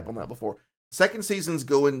a recap on that before. Second season's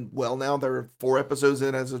going well now. There are 4 episodes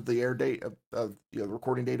in as of the air date of the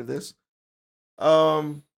recording date of this.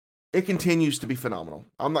 It continues to be phenomenal.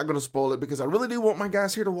 I'm not going to spoil it because I really do want my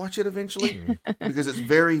guys here to watch it eventually because it's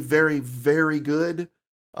very, very, very good.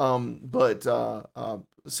 But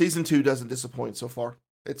season 2 doesn't disappoint so far.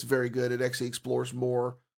 It's very good. It actually explores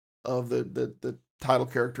more of the title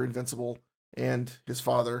character Invincible and his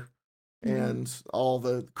father and all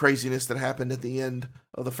the craziness that happened at the end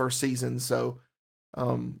of the first season. So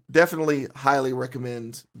definitely highly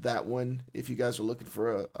recommend that one if you guys are looking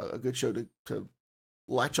for a good show to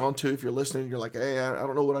latch on to. If you're listening, you're like, hey, I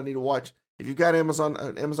don't know what I need to watch. If you've got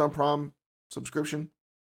Amazon Prime subscription,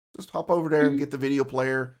 just hop over there and get the video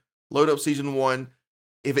player, load up season 1.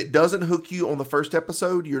 If it doesn't hook you on the first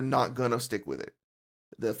episode, you're not gonna stick with it.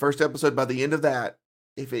 The first episode, by the end of that,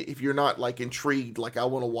 if you're not like intrigued, like I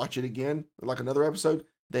want to watch it again, like another episode,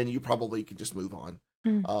 then you probably could just move on.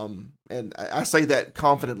 And I say that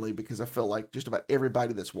confidently because I feel like just about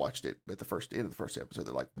everybody that's watched it at the end of the first episode,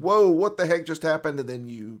 they're like, "Whoa, what the heck just happened?" And then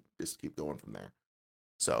you just keep going from there.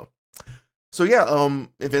 So yeah,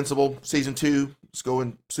 Invincible season 2 is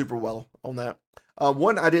going super well on that.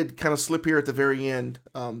 One I did kind of slip here at the very end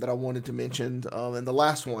that I wanted to mention, and the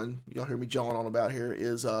last one you'll hear me jawing on about here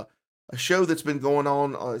is a show that's been going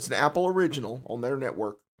on. It's an Apple original on their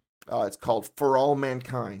network. It's called For All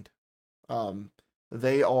Mankind.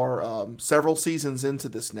 They are several seasons into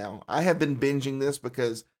this now. I have been binging this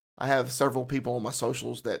because I have several people on my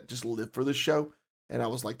socials that just live for this show, and I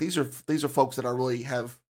was like, these are folks that I really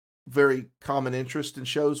have very common interest in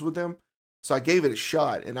shows with them. So I gave it a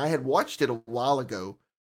shot, and I had watched it a while ago,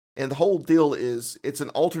 and the whole deal is it's an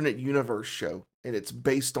alternate universe show, and it's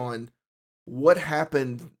based on what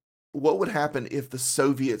would happen if the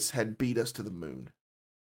Soviets had beat us to the moon.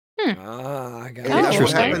 I got And that's what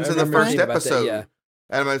Interesting. happens in the first episode.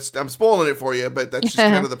 And I'm spoiling it for you, but that's just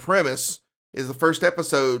kind of the premise. Is the first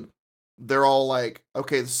episode, they're all like,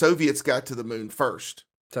 okay, the Soviets got to the moon first.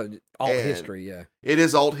 So alt history, yeah. It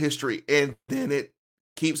is alt history, and then it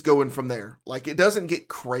keeps going from there. Like, it doesn't get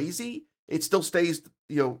crazy. It still stays,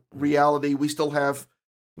 reality. We still have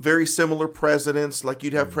very similar presidents. Like,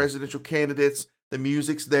 you'd have presidential candidates. The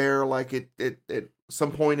music's there. Like, at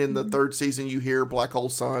some point in the third season, you hear Black Hole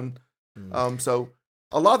Sun. So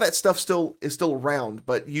a lot of that stuff is still around,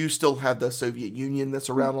 but you still have the Soviet Union that's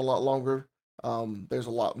around a lot longer. There's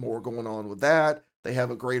a lot more going on with that. They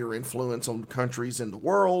have a greater influence on countries in the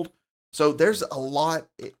world. So there's a lot.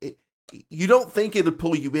 You don't think it'll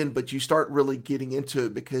pull you in, but you start really getting into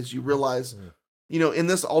it because you realize, in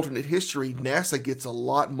this alternate history, NASA gets a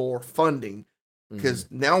lot more funding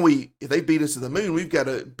because now if they beat us to the moon, we've got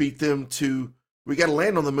to beat them we got to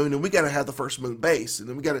land on the moon, and we got to have the first moon base, and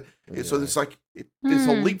then we got to. So it's like this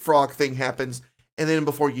whole leapfrog thing happens, and then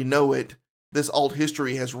before you know it, this alt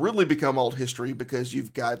history has really become alt history because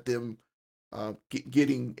you've got them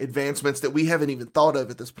getting advancements that we haven't even thought of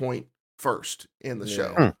at this point first in the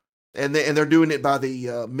show, and they're doing it by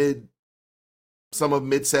the mid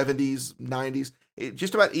 70s, 90s.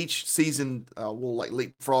 Just about each season will like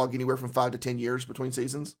leapfrog anywhere from 5 to 10 years between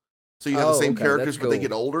seasons. So you have the same characters, but they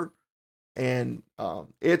get older. And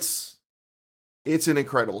it's an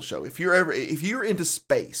incredible show. If you're into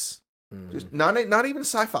space, just not even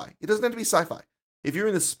sci-fi. It doesn't have to be sci-fi. If you're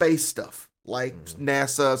into space stuff like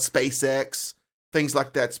NASA, SpaceX, things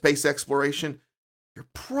like that, space exploration, you're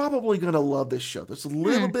probably gonna love this show. There's a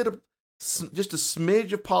little bit of just a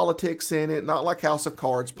smidge of politics in it, not like House of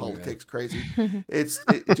Cards politics, crazy. It's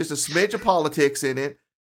just a smidge of politics in it,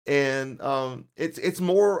 and it's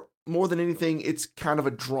more than anything, it's kind of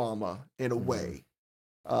a drama in a way,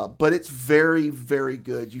 but it's very, very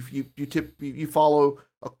good. You follow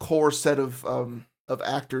a core set of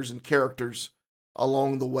actors and characters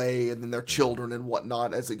along the way, and then their children and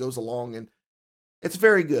whatnot as it goes along, and it's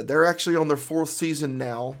very good. They're actually on their 4th season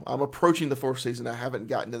now. I'm approaching the 4th season. I haven't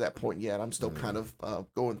gotten to that point yet. I'm still kind of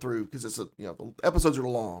going through because the episodes are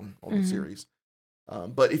long on the series.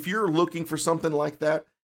 But if you're looking for something like that,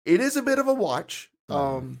 it is a bit of a watch.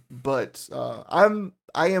 But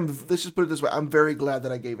I am. Let's just put it this way. I'm very glad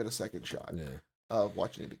that I gave it a second shot of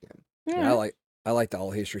watching it again. Yeah, I like the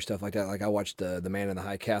all history stuff like that. Like I watched the Man in the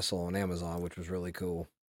High Castle on Amazon, which was really cool.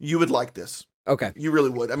 You would like this. Okay, you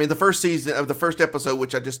really would. I mean, the first season of the first episode,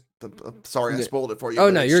 which I spoiled it for you.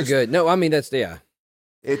 Oh no, you're good. No, I mean that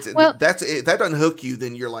doesn't hook you.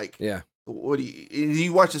 Then you're like, what do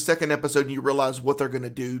you watch the second episode and you realize what they're going to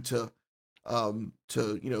do to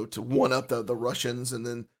one up the Russians, and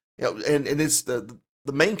then and it's the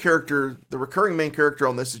main character, the recurring main character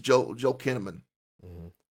on this is Joel Kinnaman,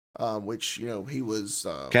 which he was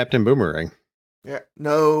Captain Boomerang. Yeah,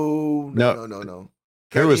 no.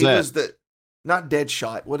 Who was that? Was not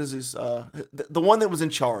Deadshot. What is his the one that was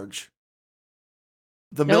in charge?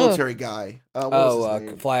 The military guy.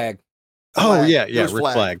 Flag. Oh yeah, Rick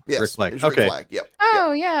Flag. Flag. Yes, Rick Flag. Rick Okay. Flag. Yep.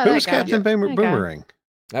 Oh yeah. Who was Captain Boomerang?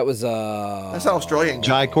 That was that's an Australian.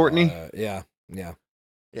 Jai Courtney. Yeah.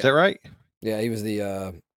 Is that right? Yeah, he was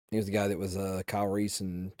the guy that was Kyle Reese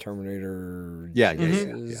in Terminator. Yeah.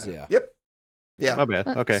 Yep. Yeah. My bad.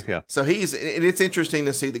 Okay. Yeah. So and it's interesting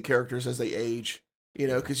to see the characters as they age.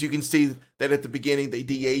 Because you can see that at the beginning they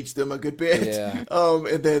de-age them a good bit. Yeah.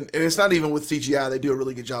 And it's not even with CGI. They do a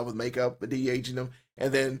really good job with makeup, but de-aging them.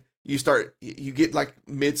 And then you get like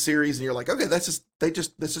mid-series, and you're like, okay, this is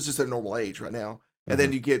just their normal age right now. And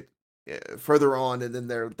then you get further on, and then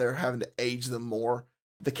they're having to age them more.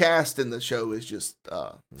 The cast in the show is just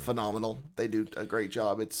phenomenal. They do a great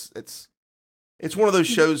job. It's it's one of those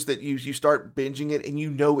shows that you start binging it and you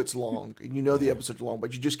know it's long and you know the episodes are long,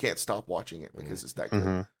 but you just can't stop watching it because it's that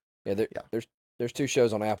good. Yeah, there's 2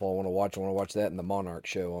 shows on Apple I want to watch. I want to watch that and the Monarch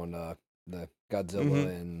show on the Godzilla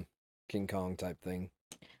and King Kong type thing.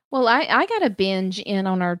 Well, I got a binge in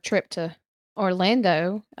on our trip to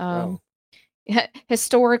Orlando.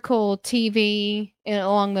 Historical TV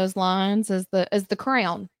along those lines as the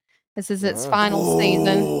Crown. This is its final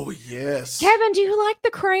season. Oh yes, Kevin, do you like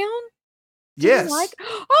The Crown? Yes.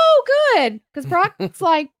 Oh, good. Because Brock's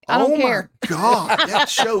like, I don't care. Oh my God, that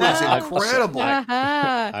show is incredible.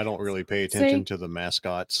 I don't really pay attention to the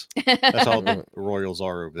mascots. That's all the Royals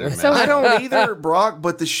are over there. So I don't either, Brock.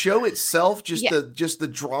 But the show itself, just the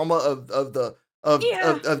drama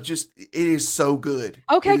of just it is so good.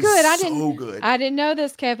 Okay, good. I didn't know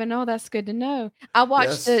this, Kevin. Oh, that's good to know. I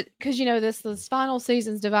watched it because this final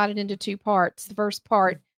season's divided into 2 parts. The first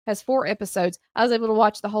part has 4 episodes. I was able to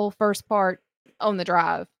watch the whole first part on the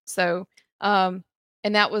drive. So, and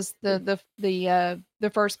that was the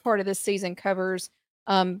first part of this season covers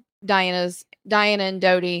Diana and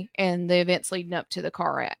Dodie and the events leading up to the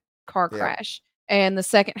car crash. And the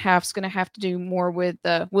second half's going to have to do more with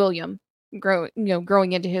William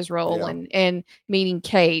growing into his role and meeting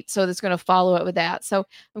Kate. So that's going to follow up with that. So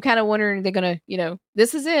I'm kind of wondering, they're going to,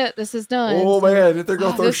 this is it. This is done. Oh man, if they're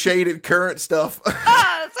going to throw shade at current stuff.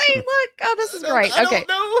 See, look. Oh, this is great. Okay.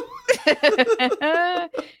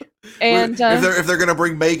 And if they're going to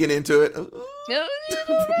bring Megan into it.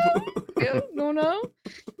 No,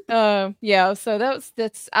 no. Yeah. So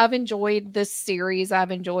that's, I've enjoyed this series.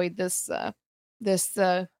 I've enjoyed this, it's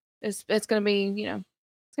going to be,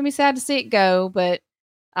 it's gonna be sad to see it go, but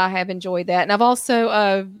I have enjoyed that, and I've also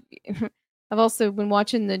been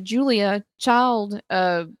watching the Julia Child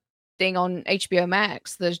thing on HBO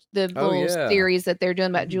Max, the little series that they're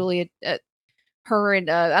doing about Julia, her and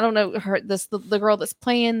I don't know the girl that's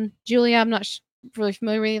playing Julia. I'm not really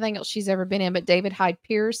familiar with anything else she's ever been in, but David Hyde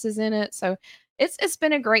Pierce is in it, so it's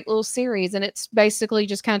been a great little series, and it's basically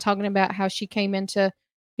just kind of talking about how she came into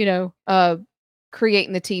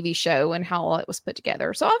creating the TV show and how all it was put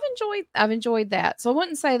together. So I've enjoyed that. So I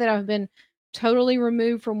wouldn't say that I've been totally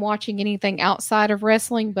removed from watching anything outside of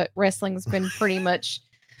wrestling, but wrestling's been pretty much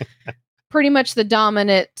the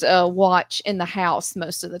dominant watch in the house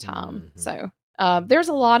most of the time. So there's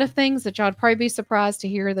a lot of things that y'all would probably be surprised to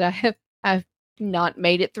hear that I've not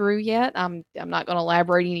made it through yet. I'm not going to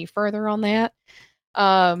elaborate any further on that.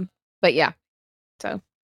 But yeah, so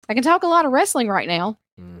I can talk a lot of wrestling right now.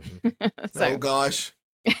 Oh gosh.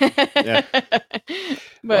 Yeah.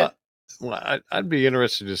 But I'd be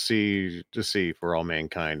interested to see For All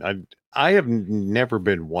Mankind. I have never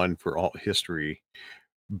been one for all history,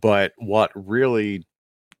 but what really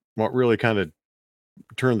kind of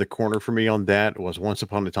turned the corner for me on that was Once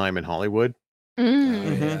Upon a Time in Hollywood.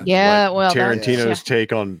 Yeah, well, Tarantino's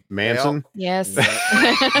take on Manson. Yes.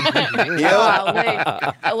 I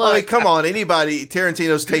mean, come on, anybody.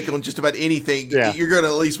 Tarantino's take on just about anything. You're gonna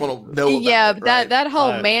at least want to know. Yeah, about it, right? that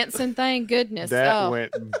whole Manson thing. Goodness, that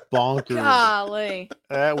went bonkers. Golly,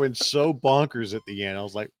 that went so bonkers at the end. I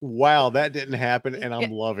was like, wow, that didn't happen, and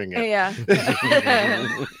I'm loving it. Yeah.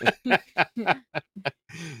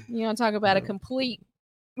 You want to talk about a complete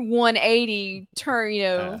 180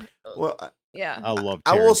 turn? Well. Yeah, I love.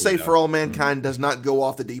 I will say, For All Mankind does not go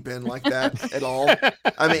off the deep end like that at all.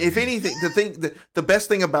 I mean, if anything, the best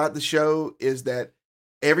thing about the show is that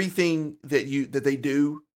everything that they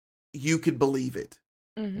do, you could believe it.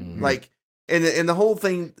 Like, and the whole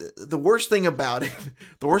thing. The worst thing about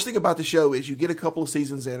the show is you get a couple of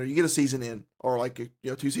seasons in, or you get a season in, or like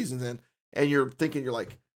 2 seasons in, and you're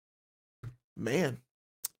like, man,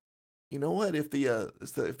 you know what? If the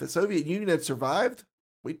Soviet Union had survived,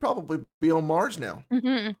 we'd probably be on Mars now.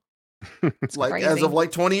 It's like crazy. As of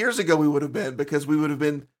like 20 years ago, we would have been, because we would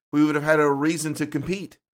have had a reason to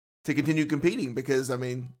continue competing, because I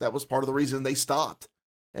mean, that was part of the reason they stopped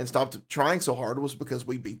trying so hard, was because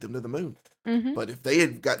we beat them to the moon. But if they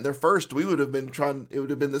had gotten there first, we would have been it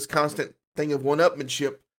would have been this constant thing of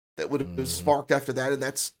one-upmanship that would have been sparked after that. And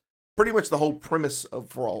that's pretty much the whole premise of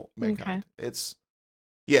For All Mankind.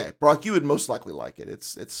 Okay. Brock, you would most likely like it.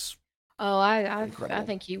 It's Oh, I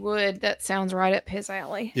think he would. That sounds right up his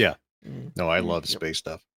alley. Yeah. No, I love space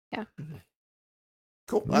stuff. Yeah.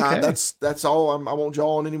 Cool. Okay. That's all. I won't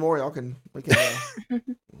jaw on anymore. We can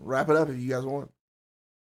wrap it up if you guys want.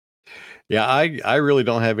 Yeah, I really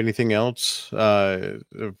don't have anything else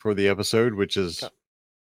for the episode, which is.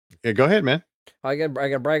 Yeah, go ahead, man. I got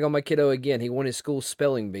to brag on my kiddo again. He won his school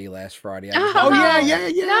spelling bee last Friday. Yeah.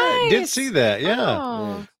 Nice. Did see that. Yeah.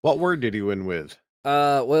 Oh. What word did he win with?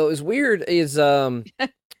 Well, it was weird. Is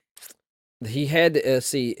he had to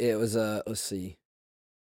see. It was let's see.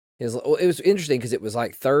 It was interesting because it was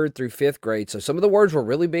like 3rd through 5th grade. So some of the words were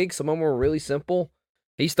really big, some of them were really simple.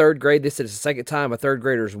 He's 3rd grade. This is the second time a 3rd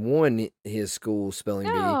grader's won his school spelling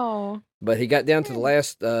bee. But he got down to the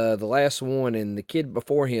last one, and the kid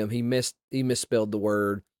before him, he misspelled the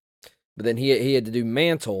word. But then he had to do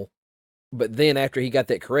mantle. But then after he got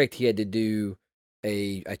that correct, he had to do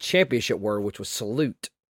a championship word, which was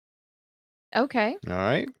salute. Okay. All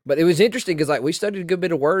right. But it was interesting because like we studied a good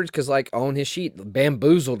bit of words because like on his sheet,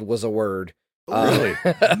 bamboozled was a word. Really?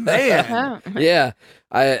 Man. Yeah.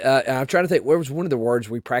 I'm trying to think. Where was one of the words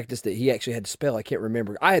we practiced that he actually had to spell? I can't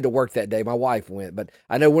remember. I had to work that day. My wife went, but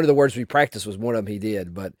I know one of the words we practiced was one of them he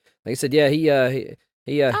did. But like I said, yeah, he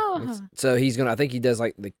so he's gonna. I think he does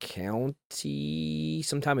like the county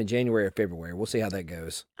sometime in January or February. We'll see how that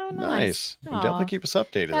goes. Oh, Nice. Definitely keep us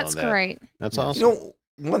updated That's on that. great. That's Yeah. awesome. You know,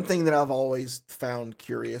 one thing that I've always found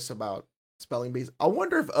curious about spelling bees, I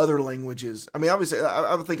wonder if other languages, I mean, obviously,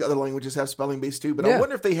 I would think other languages have spelling bees too, but I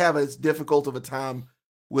wonder if they have as difficult of a time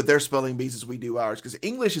with their spelling bees as we do ours, because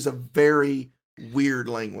English is a very weird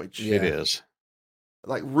language. It is.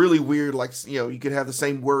 Like really weird, like, you could have the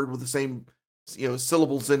same word with the same,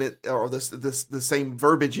 syllables in it, or the same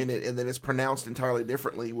verbiage in it, and then it's pronounced entirely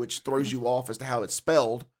differently, which throws you off as to how it's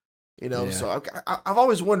spelled. So I've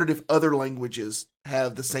always wondered if other languages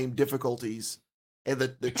have the same difficulties and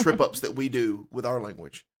the trip ups that we do with our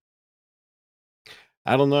language.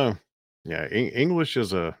 I don't know. Yeah, English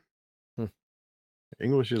is a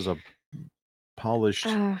polished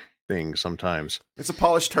thing sometimes. It's a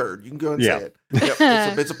polished turd. You can go and say it. Yep,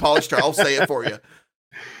 it's a polished turd. I'll say it for you.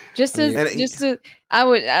 Just as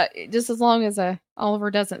long as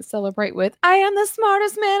Oliver doesn't celebrate with "I am the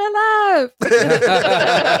smartest man alive."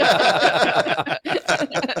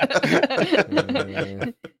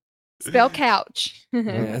 Spell couch.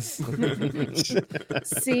 Yes. Are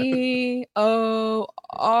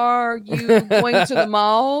you going to the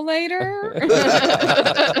mall later?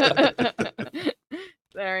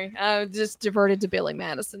 Sorry, I just diverted to Billy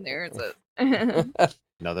Madison there.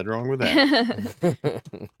 Nothing wrong with that.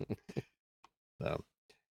 So,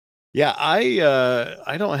 yeah,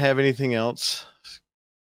 I don't have anything else.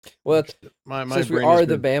 Well, since we are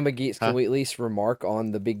the been... Bama Geeks, can we at least remark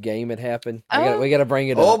on the big game that happened? We got to bring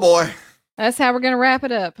it up. Oh boy, that's how we're going to wrap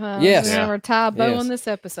it up. Huh? Yes, we're tie a bow on this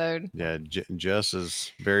episode. Yeah, Jess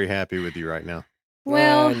is very happy with you right now.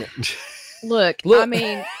 Well, look, I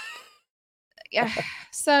mean, yeah.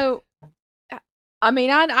 So, I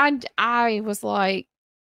mean, I was like,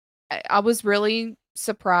 I was really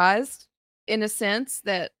surprised in a sense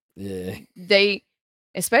that they,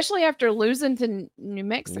 especially after losing to New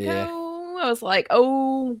Mexico, I was like,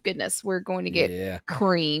 oh goodness, we're going to get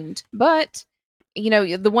creamed. But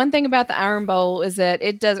the one thing about the Iron Bowl is that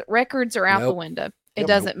records are out the window. It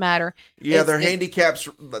doesn't matter. Yeah, their handicaps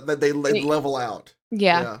they level out.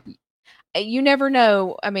 Yeah. You never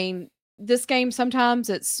know. I mean, this game sometimes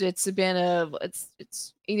it's either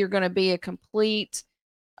going to be a complete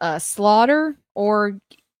slaughter or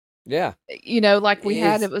like we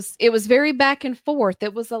had, it was very back and forth.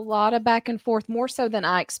 It was a lot of back and forth, more so than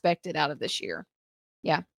I expected out of this year.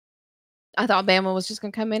 Yeah. I thought Bama was just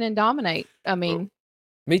going to come in and dominate. I mean,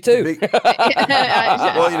 me too. They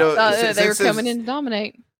were coming in to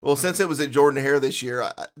dominate. Well, since it was at Jordan-Hare this year,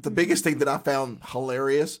 the biggest thing that I found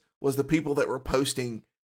hilarious was the people that were posting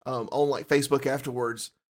on like Facebook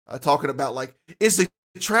afterwards, talking about like, is the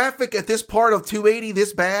traffic at this part of 280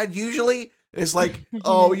 this bad usually? And it's like,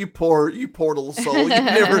 oh, you poor little soul.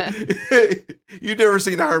 You've never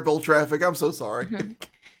seen Iron Bowl traffic. I'm so sorry.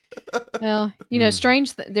 Well,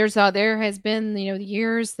 strange. There has been, the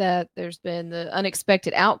years that there's been the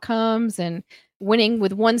unexpected outcomes and winning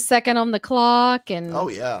with 1 second on the clock. And oh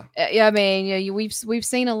yeah. I mean, we've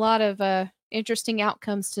seen a lot of interesting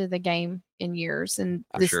outcomes to the game in years. And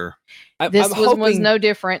this was no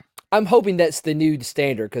different. I'm hoping that's the new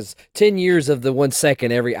standard because 10 years of the 1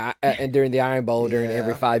 second and during the Iron Bowl during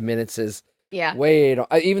every 5 minutes is way.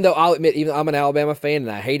 Even though I'll admit, even I'm an Alabama fan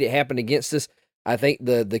and I hate it happened against us. I think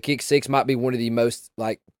the kick six might be one of the most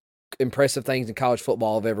like impressive things in college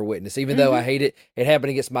football I've ever witnessed. Even though I hate it, it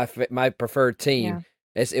happened against my preferred team.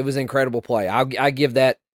 Yeah. It was an incredible play. I give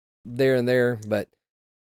that there and there, but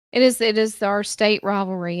it is our state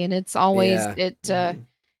rivalry, and it's always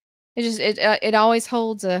it always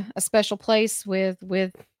holds a special place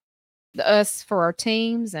with us for our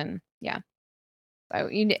teams, and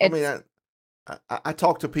so I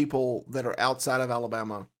talk to people that are outside of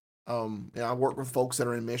Alabama. I work with folks that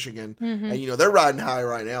are in Michigan, and they're riding high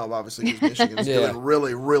right now. Obviously, because Michigan's doing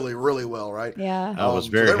really, really, really well, right? Yeah, I was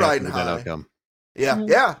very happy with that outcome.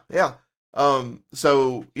 Yeah.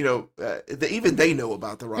 So even they know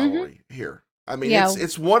about the rivalry here. I mean, Yeah.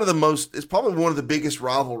 it's one of the most. It's probably one of the biggest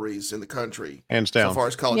rivalries in the country, Hands so down. far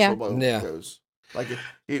as college Yeah. football Yeah. goes. Like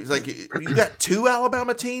it's like you got 2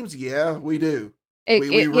 Alabama teams. Yeah, we do. It,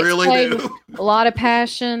 We it gets really played do. with a lot of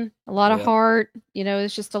passion, a lot of Yep. heart.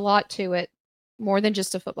 It's just a lot to it, more than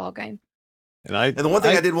just a football game. And the one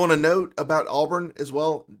thing I did want to note about Auburn as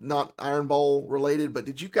well, not Iron Bowl related, but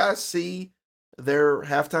did you guys see their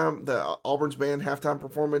the Auburn's band halftime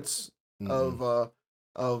performance of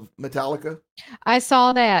Metallica? I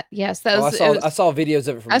saw that. Yes, that was. I saw videos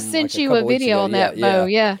of it from I sent like, a you a couple weeks video ago. on that, Bo.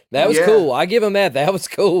 Yeah. That was Yeah. cool. I give them that. That was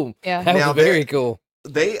cool. Yeah. That Now was very cool.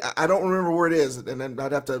 I don't remember where it is, and then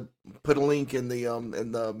I'd have to put a link in the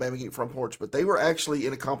Bama Geek front porch, but they were actually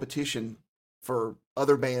in a competition for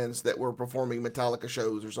other bands that were performing Metallica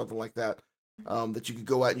shows or something like that. That you could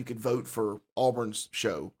go out and you could vote for Auburn's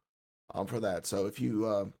show for that. So if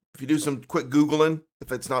you do some quick Googling,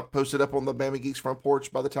 if it's not posted up on the Bama Geeks front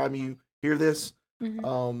porch by the time you hear this,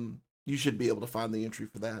 Mhm. you should be able to find the entry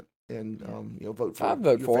for that and vote for. I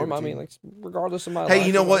vote your for them. favorite I team. mean, like regardless of my. Hey, life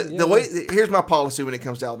you know or what? yeah. Here's my policy when it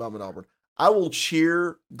comes to Alabama and Auburn. I will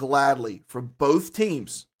cheer gladly for both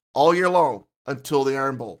teams all year long until the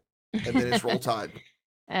Iron Bowl, and then it's roll tide.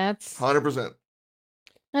 That's 100%.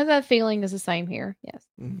 that feeling is the same here. Yes.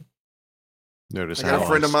 Notice I got how a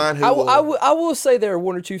friend of mine who I will say there are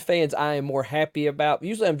one or two fans I am more happy about.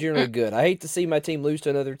 Usually I'm generally good. I hate to see my team lose to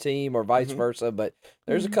another team or vice versa, but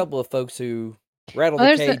there's a couple of folks who rattle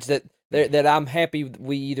the cage that I'm happy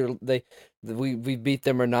we beat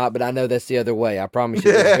them or not, but I know that's the other way. I promise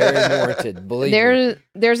you, it's very warranted. Believe me.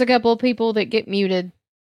 There's a couple of people that get muted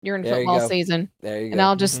during There you football go. season, There you go. and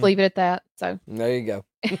I'll just leave it at that. So There you go.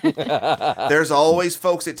 there's always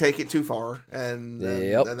folks that take it too far, and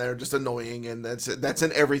Yep. and they're just annoying, and that's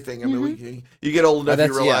in everything. I mean, you get old enough,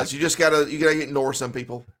 that's- you realize you just gotta ignore some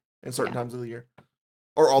people in certain times of the year,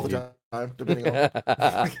 or all the time, depending on.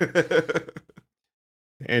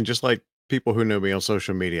 And just like people who know me on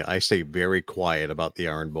social media, I stay very quiet about the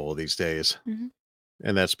Iron Bowl these days.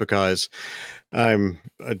 And that's because I'm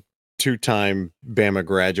a 2-time Bama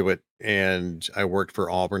graduate and I worked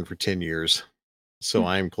for Auburn for 10 years. So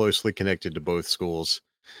I'm closely connected to both schools.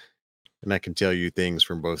 And I can tell you things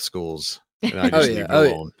from both schools. And I just leave it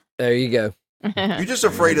alone. There you go. You're just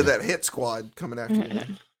afraid of that hit squad coming after you.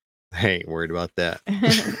 I ain't worried about that.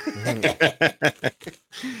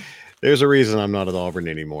 There's a reason I'm not at Auburn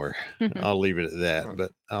anymore. I'll leave it at that.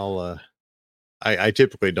 But I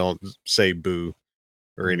typically don't say boo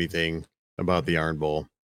or anything about the Iron Bowl.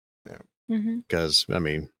 Because, I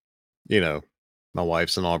mean, my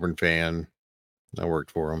wife's an Auburn fan. I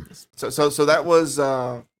worked for them. So that was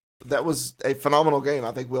a phenomenal game.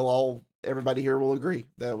 I think everybody here will agree.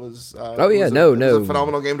 That was it was a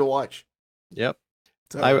phenomenal game to watch. Yep.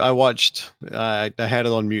 So, I watched. I had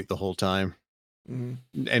it on mute the whole time, mhm.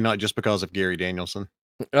 and not just because of Gary Danielson.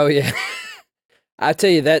 Oh yeah, I tell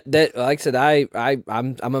you that like I said,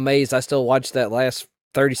 I'm amazed. I still watched that last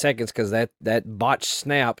 30 seconds because that botched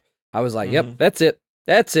snap. I was like, yep, that's it.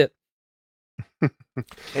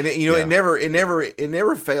 And it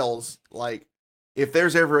never fails. Like if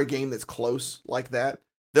there's ever a game that's close like that,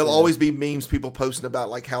 there'll always be memes people posting about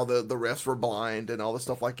like how the refs were blind and all this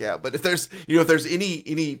stuff like that. But if there's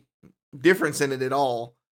any difference in it at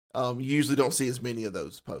all, you usually don't see as many of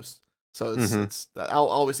those posts. So I'll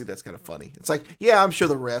always think that's kind of funny. It's like, yeah, I'm sure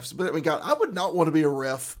the refs, but I mean, God, I would not want to be a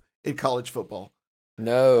ref in college football.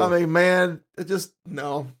 No, I mean, man, it just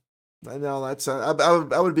no. I know that's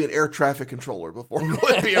I would be an air traffic controller before I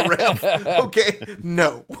would be a ref. Okay,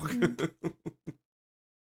 no.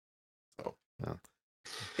 So,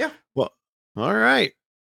 yeah. Well, all right.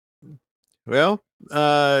 Well,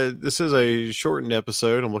 this is a shortened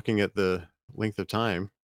episode. I'm looking at the length of time.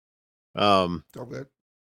 All good.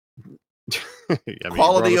 I mean,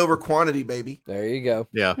 Quality over quantity, baby. There you go.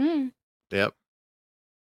 Yeah. Yep.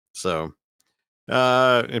 So,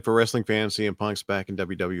 and for wrestling fans, CM Punk's back in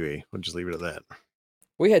WWE. We'll just leave it at that.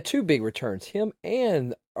 We had 2 big returns, him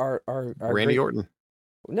and our Randy Orton.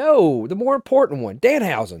 No, the more important one,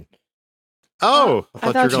 Danhausen. Oh,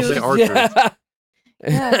 I thought you were going to say Archer.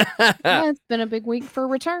 Yeah. Yeah, it's been a big week for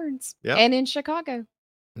returns. Yep. And in Chicago.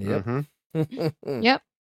 Yep. Yep.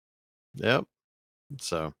 Yep.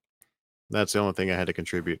 So that's the only thing I had to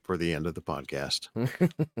contribute for the end of the podcast.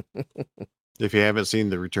 If you haven't seen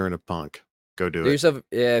the return of Punk, go do it. Yourself,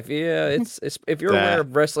 if you're aware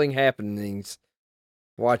of wrestling happenings,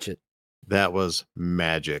 watch it. That was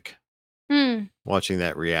magic. Watching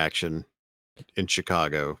that reaction in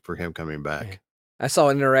Chicago for him coming back. I saw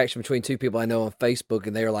an interaction between two people I know on Facebook,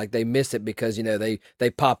 and they were like, they missed it because, you know, they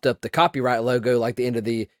popped up the copyright logo like the end of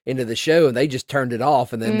the show, and they just turned it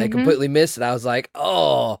off, and then they completely missed it. I was like,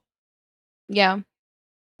 oh. Yeah.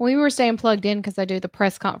 We were staying plugged in because I do the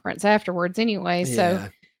press conference afterwards anyway. So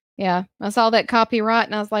yeah, I saw that copyright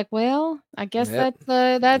and I was like, well, I guess that's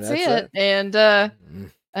it. And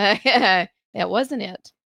that wasn't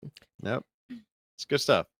it. Nope. It's good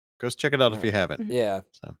stuff. Go check it out if you haven't. Yeah.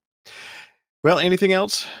 So, well, anything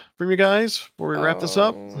else from you guys before we wrap this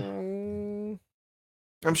up?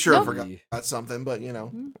 I'm sure I forgot something, but you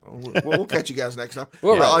know, we'll catch you guys next time.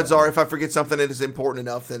 Odds are, if I forget something that is important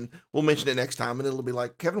enough, then we'll mention it next time, and it'll be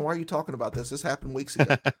like, Kevin, why are you talking about this? This happened weeks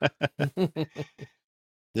ago.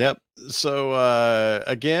 Yep. So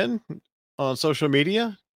again, on social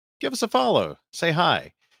media, give us a follow. Say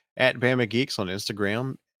hi at Bama Geeks on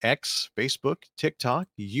Instagram, X, Facebook, TikTok,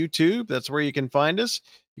 YouTube. That's where you can find us.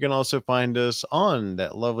 You can also find us on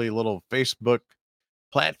that lovely little Facebook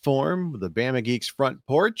platform, the Bama Geeks Front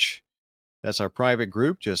Porch. That's our private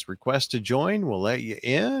group. Just request to join. We'll let you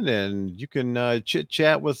in, and you can chit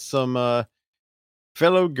chat with some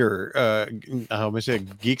fellow geeks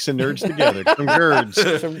and nerds together. Some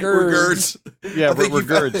GERDs. Some GERDs. Yeah, we're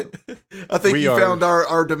GERDs. I think you found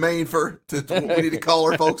our domain we need to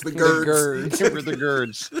call our folks the GERDs. We're the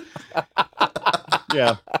GERDs.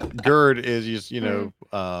 Yeah, GERD is just,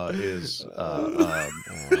 is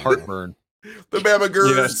heartburn. The Bama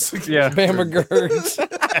GERDs. Yeah. Bama GERDs.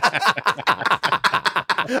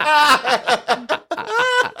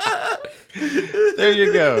 There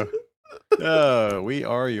you go. We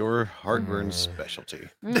are your heartburn specialty.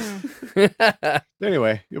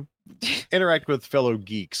 Anyway, you'll interact with fellow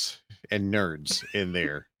geeks and nerds in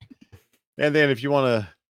there. And then if you want to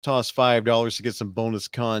toss $5 to get some bonus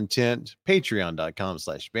content,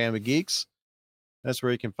 patreon.com/Bama Geeks. That's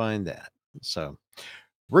where you can find that. So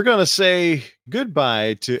we're going to say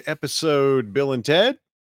goodbye to episode Bill and Ted.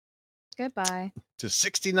 Goodbye. To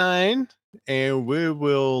 69. And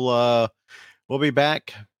we'll be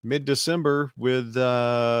back mid-December with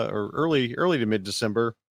or early to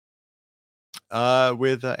mid-December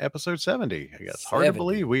with episode 70. I guess hard to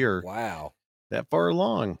believe we are that far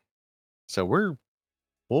along. So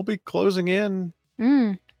we'll be closing in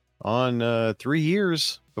on 3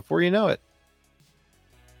 years before you know it.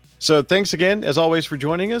 So thanks again, as always, for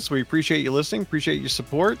joining us. We appreciate you listening, appreciate your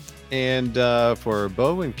support. And for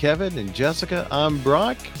Bo and Kevin and Jessica, I'm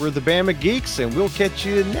Brock. We're the Bama Geeks, and we'll catch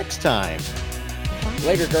you next time.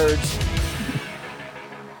 Later, GERDs.